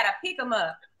 He gotta pick him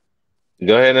up.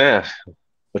 Go ahead and ask.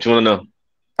 What you want to know?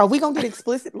 Are we gonna get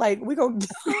explicit? Like we gonna?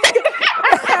 I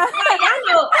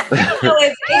know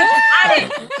it's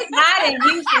hot in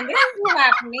Houston. This is what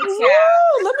happened to me,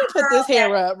 child. Let me put this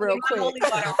hair up real quick.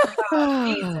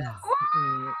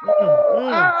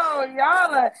 Oh,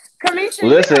 y'all are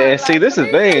listen and see. This is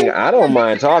the thing. I don't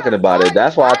mind talking about it.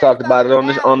 That's why I talked about it on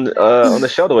the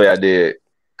show the way I did,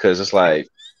 because it's like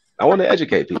I want to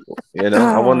educate people. You know,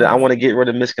 I want to get rid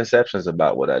of misconceptions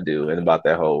about what I do and about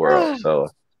that whole world. So.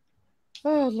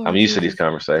 I'm used to these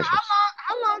conversations.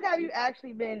 How long have you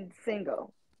actually been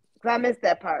single? Because I missed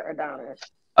that part, Adonis.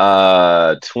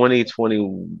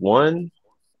 2021.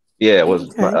 Yeah, it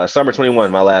was summer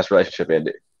 21. My last relationship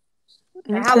ended.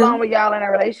 And how long were y'all in a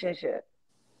relationship?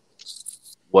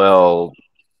 Well,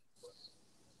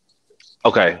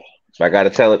 Okay, so I got to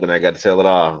tell it, then I got to tell it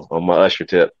all on my usher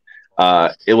tip.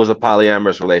 It was a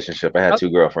polyamorous relationship. I had two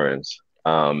girlfriends,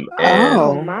 Oh and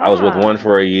Oh. I was with one my.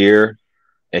 for a year,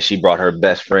 and she brought her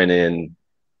best friend in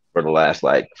for the last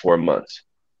like 4 months.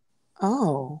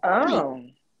 Oh. Oh.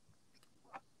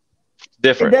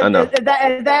 Different, I know. Is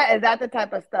that the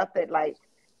type of stuff that like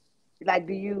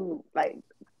do you like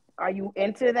are you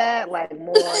into that like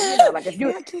more like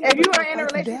Yeah, I can't if you believe are I in a went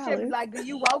to relationship Dallas. like do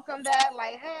you welcome that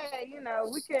like hey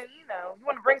we can you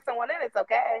want to bring someone in it's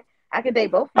okay I can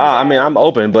date both of you I mean, guys. I'm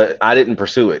open, but I didn't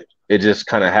pursue it. It just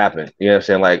kind of happened. You know what I'm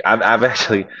saying? Like I've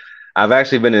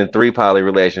actually been in three poly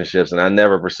relationships, and I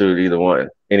never pursued either one,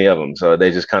 any of them. So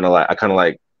they just kind of like I kind of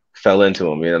like fell into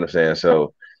them. You know what I'm saying?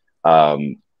 So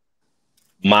um,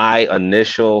 my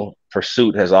initial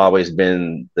pursuit has always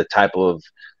been the type of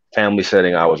family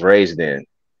setting I was raised in.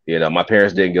 You know, my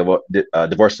parents didn't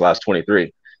divorce till I was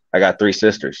 23. I got three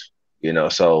sisters. You know,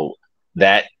 so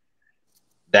that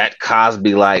that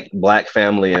Cosby like black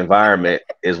family environment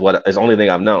is the only thing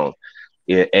I've known.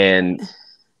 Yeah, and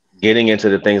getting into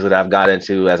the things that I've got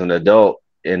into as an adult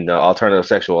in the alternative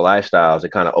sexual lifestyles,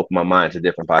 it kind of opened my mind to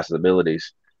different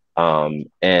possibilities,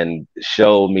 and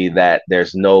showed me that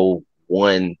there's no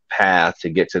one path to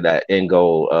get to that end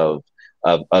goal of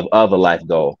a life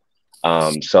goal.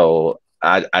 So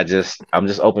I'm just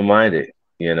open minded,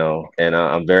 you know, and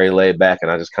I'm very laid back,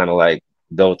 and I just kind of like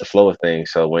go with the flow of things.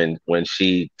 So when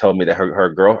she told me that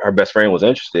her best friend was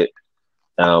interested,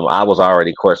 I was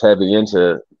already, of course, heavy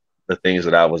into the things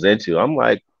that I was into. I'm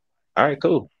like, all right,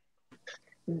 cool.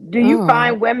 Do you Oh.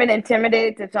 find women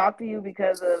intimidated to talk to you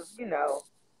because of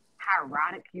how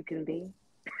erotic you can be?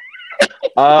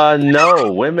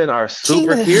 No, women are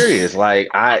super Keela. curious. Like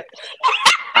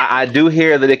I do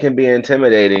hear that it can be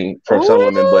intimidating from some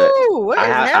women, but Ooh, what is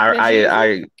happening,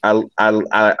 Jesus?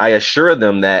 I assure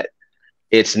them that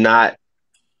it's not.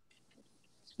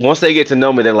 Once they get to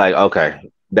know me, they're like,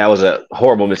 okay, that was a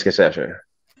horrible misconception.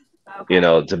 You Okay.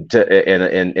 know,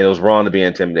 and it was wrong to be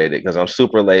intimidated because I'm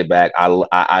super laid back.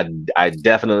 I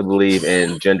definitely believe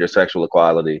in gender sexual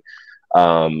equality,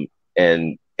 and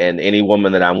any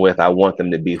woman that I'm with, I want them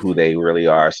to be who they really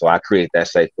are. So I create that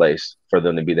safe place for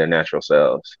them to be their natural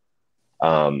selves.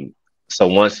 So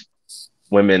once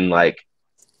women like,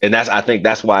 and I think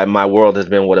that's why my world has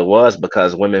been what it was,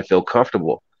 because women feel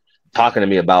comfortable talking to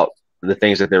me about the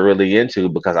things that they're really into,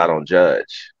 because I don't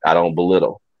judge, I don't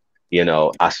belittle. You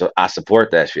know, I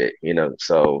support that shit. You know,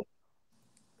 so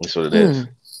that's what it is.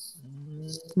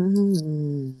 Mm.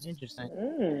 Mm. Interesting.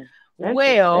 Mm, interesting.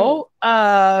 Well,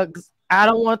 I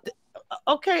don't want.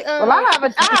 Okay. Well, I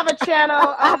have a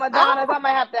channel, Adonis. I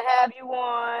might have to have you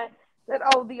on. That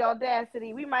the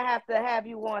audacity. We might have to have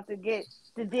you on to get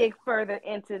to dig further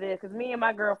into this because me and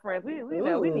my girlfriends, we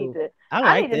know we need Ooh, to. I I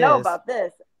like need to know this. about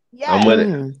this. I'm Yes. with it.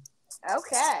 Mm.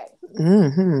 Okay.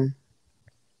 Mm-hmm.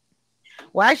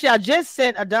 Well, actually, I just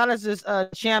sent Adonis's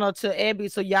channel to Abby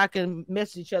so y'all can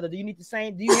message each other. Do you need the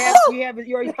same? You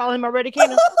already follow him already,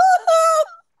 Keena?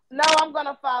 No, I'm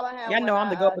gonna follow him Yeah, I when know I'm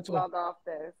the I go between. log off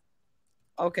this.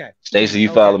 Okay. Stacey, you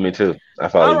Okay. follow me too. I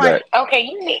follow All you right. back.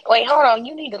 Okay, wait, hold on.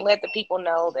 You need to let the people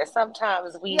know that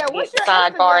sometimes we Yeah. get What's your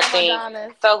sidebar Instagram, things.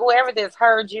 Adonis? So whoever this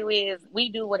heard you is, we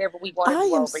do whatever we want to I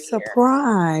do am over here.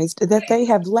 surprised that they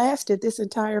have lasted this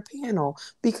entire panel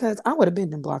because I would have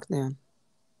been and blocked them.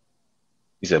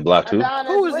 You said block two. Adonis,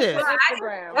 Who is what's this? your Well,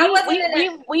 Instagram? I We wasn't we in a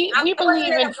we we I we wasn't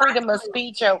believe in in a black freedom of mood.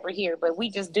 speech over here, but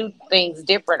we just do things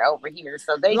different over here.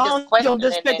 So they As just long as you don't questioning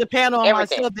disrespect and the panel on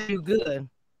everything. myself, then you good.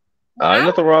 Well, Ain't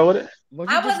nothing wrong with it. Once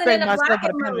you I wasn't disrespect in a myself on the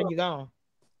blocking panel, then mood. you gone.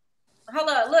 Hold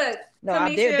up, look, No,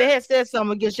 Kamisha, they had said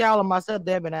something against y'all on myself.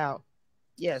 They've been out.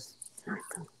 Yes.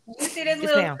 you see this Yes,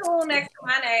 little ma'am. tool next to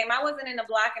my name. I wasn't in a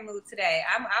blocking mood today.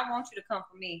 I want you to come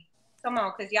for me. Come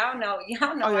on, cause y'all know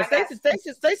Oh yeah, I got.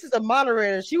 Stacey's a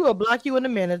moderator. She will block you in a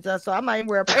minute. So I'm not even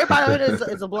worried. Everybody here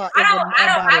is a block is I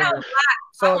don't moderator. block. I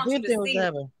So if want you to anything was see to me.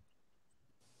 happen,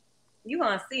 You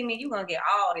gonna see me. You gonna get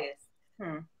all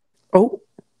this. Oh,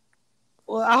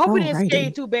 well, I hope it didn't scare you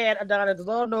alrighty. too bad, Adonis. Because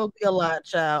I know we a lot,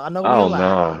 child. I know we a Oh lot.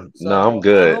 no, I'm So I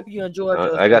good. hope you enjoyed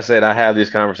Like I yourself. said, I have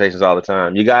these conversations all the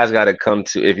time. You guys got to come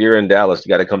to, if you're in Dallas, you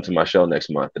got to come to my show next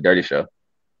month, the Dirty Show.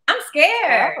 I'm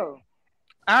scared. Oh,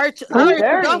 I the Oh, already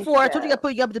took off dirty for it. I told you show.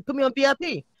 you got to put me on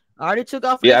VIP. I already took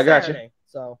off for Yeah, this I got you. Saturday.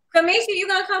 So Kamisha, you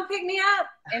gonna come pick me up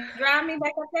and drive me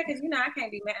back up there? Cause I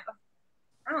can't be mad.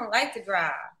 I don't like to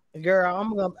drive. girl,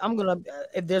 I'm gonna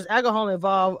if there's alcohol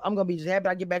involved, I'm gonna be just happy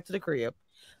I get back to the crib.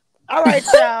 All right,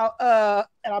 child.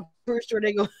 And I'm pretty sure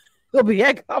they gonna be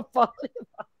alcohol.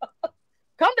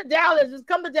 Come to Dallas. Just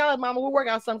come to Dallas, mama. We'll work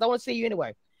out something. I want to see you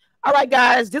anyway. All right,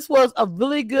 guys. This was a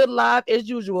really good live as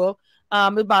usual.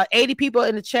 About 80 people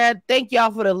in the chat. Thank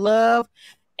y'all for the love.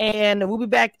 And we'll be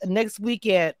back next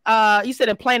weekend. You said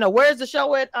in Plano. Where's the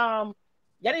show at? Y'all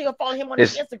need to go follow him on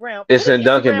his Instagram. It's in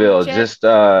Duncanville. Just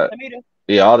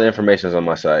yeah, all the information is on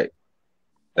my site.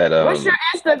 That What's your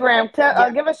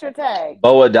Instagram? Give us your tag.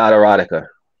 Boa.erotica.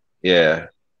 Yeah.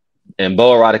 And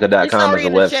boaerotica.com is the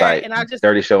website. And I just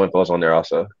Dirty Show info's on there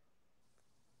also.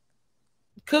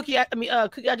 Cookie, I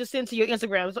just sent to your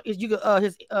Instagram.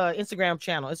 His Instagram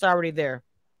channel. It's already there.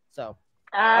 So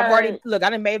I've already I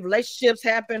done made relationships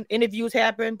happen, interviews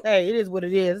happen. Hey, it is what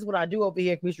it is. This is what I do over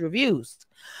here at Commission Reviews.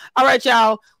 All right,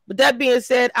 y'all. With that being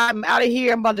said, I'm out of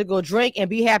here. I'm about to go drink and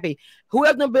be happy.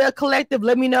 Whoever's gonna be a collective,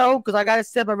 let me know because I got to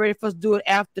step. I'm ready for us to do it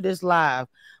after this live.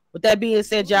 With that being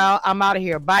said, y'all, I'm out of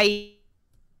here. Bye.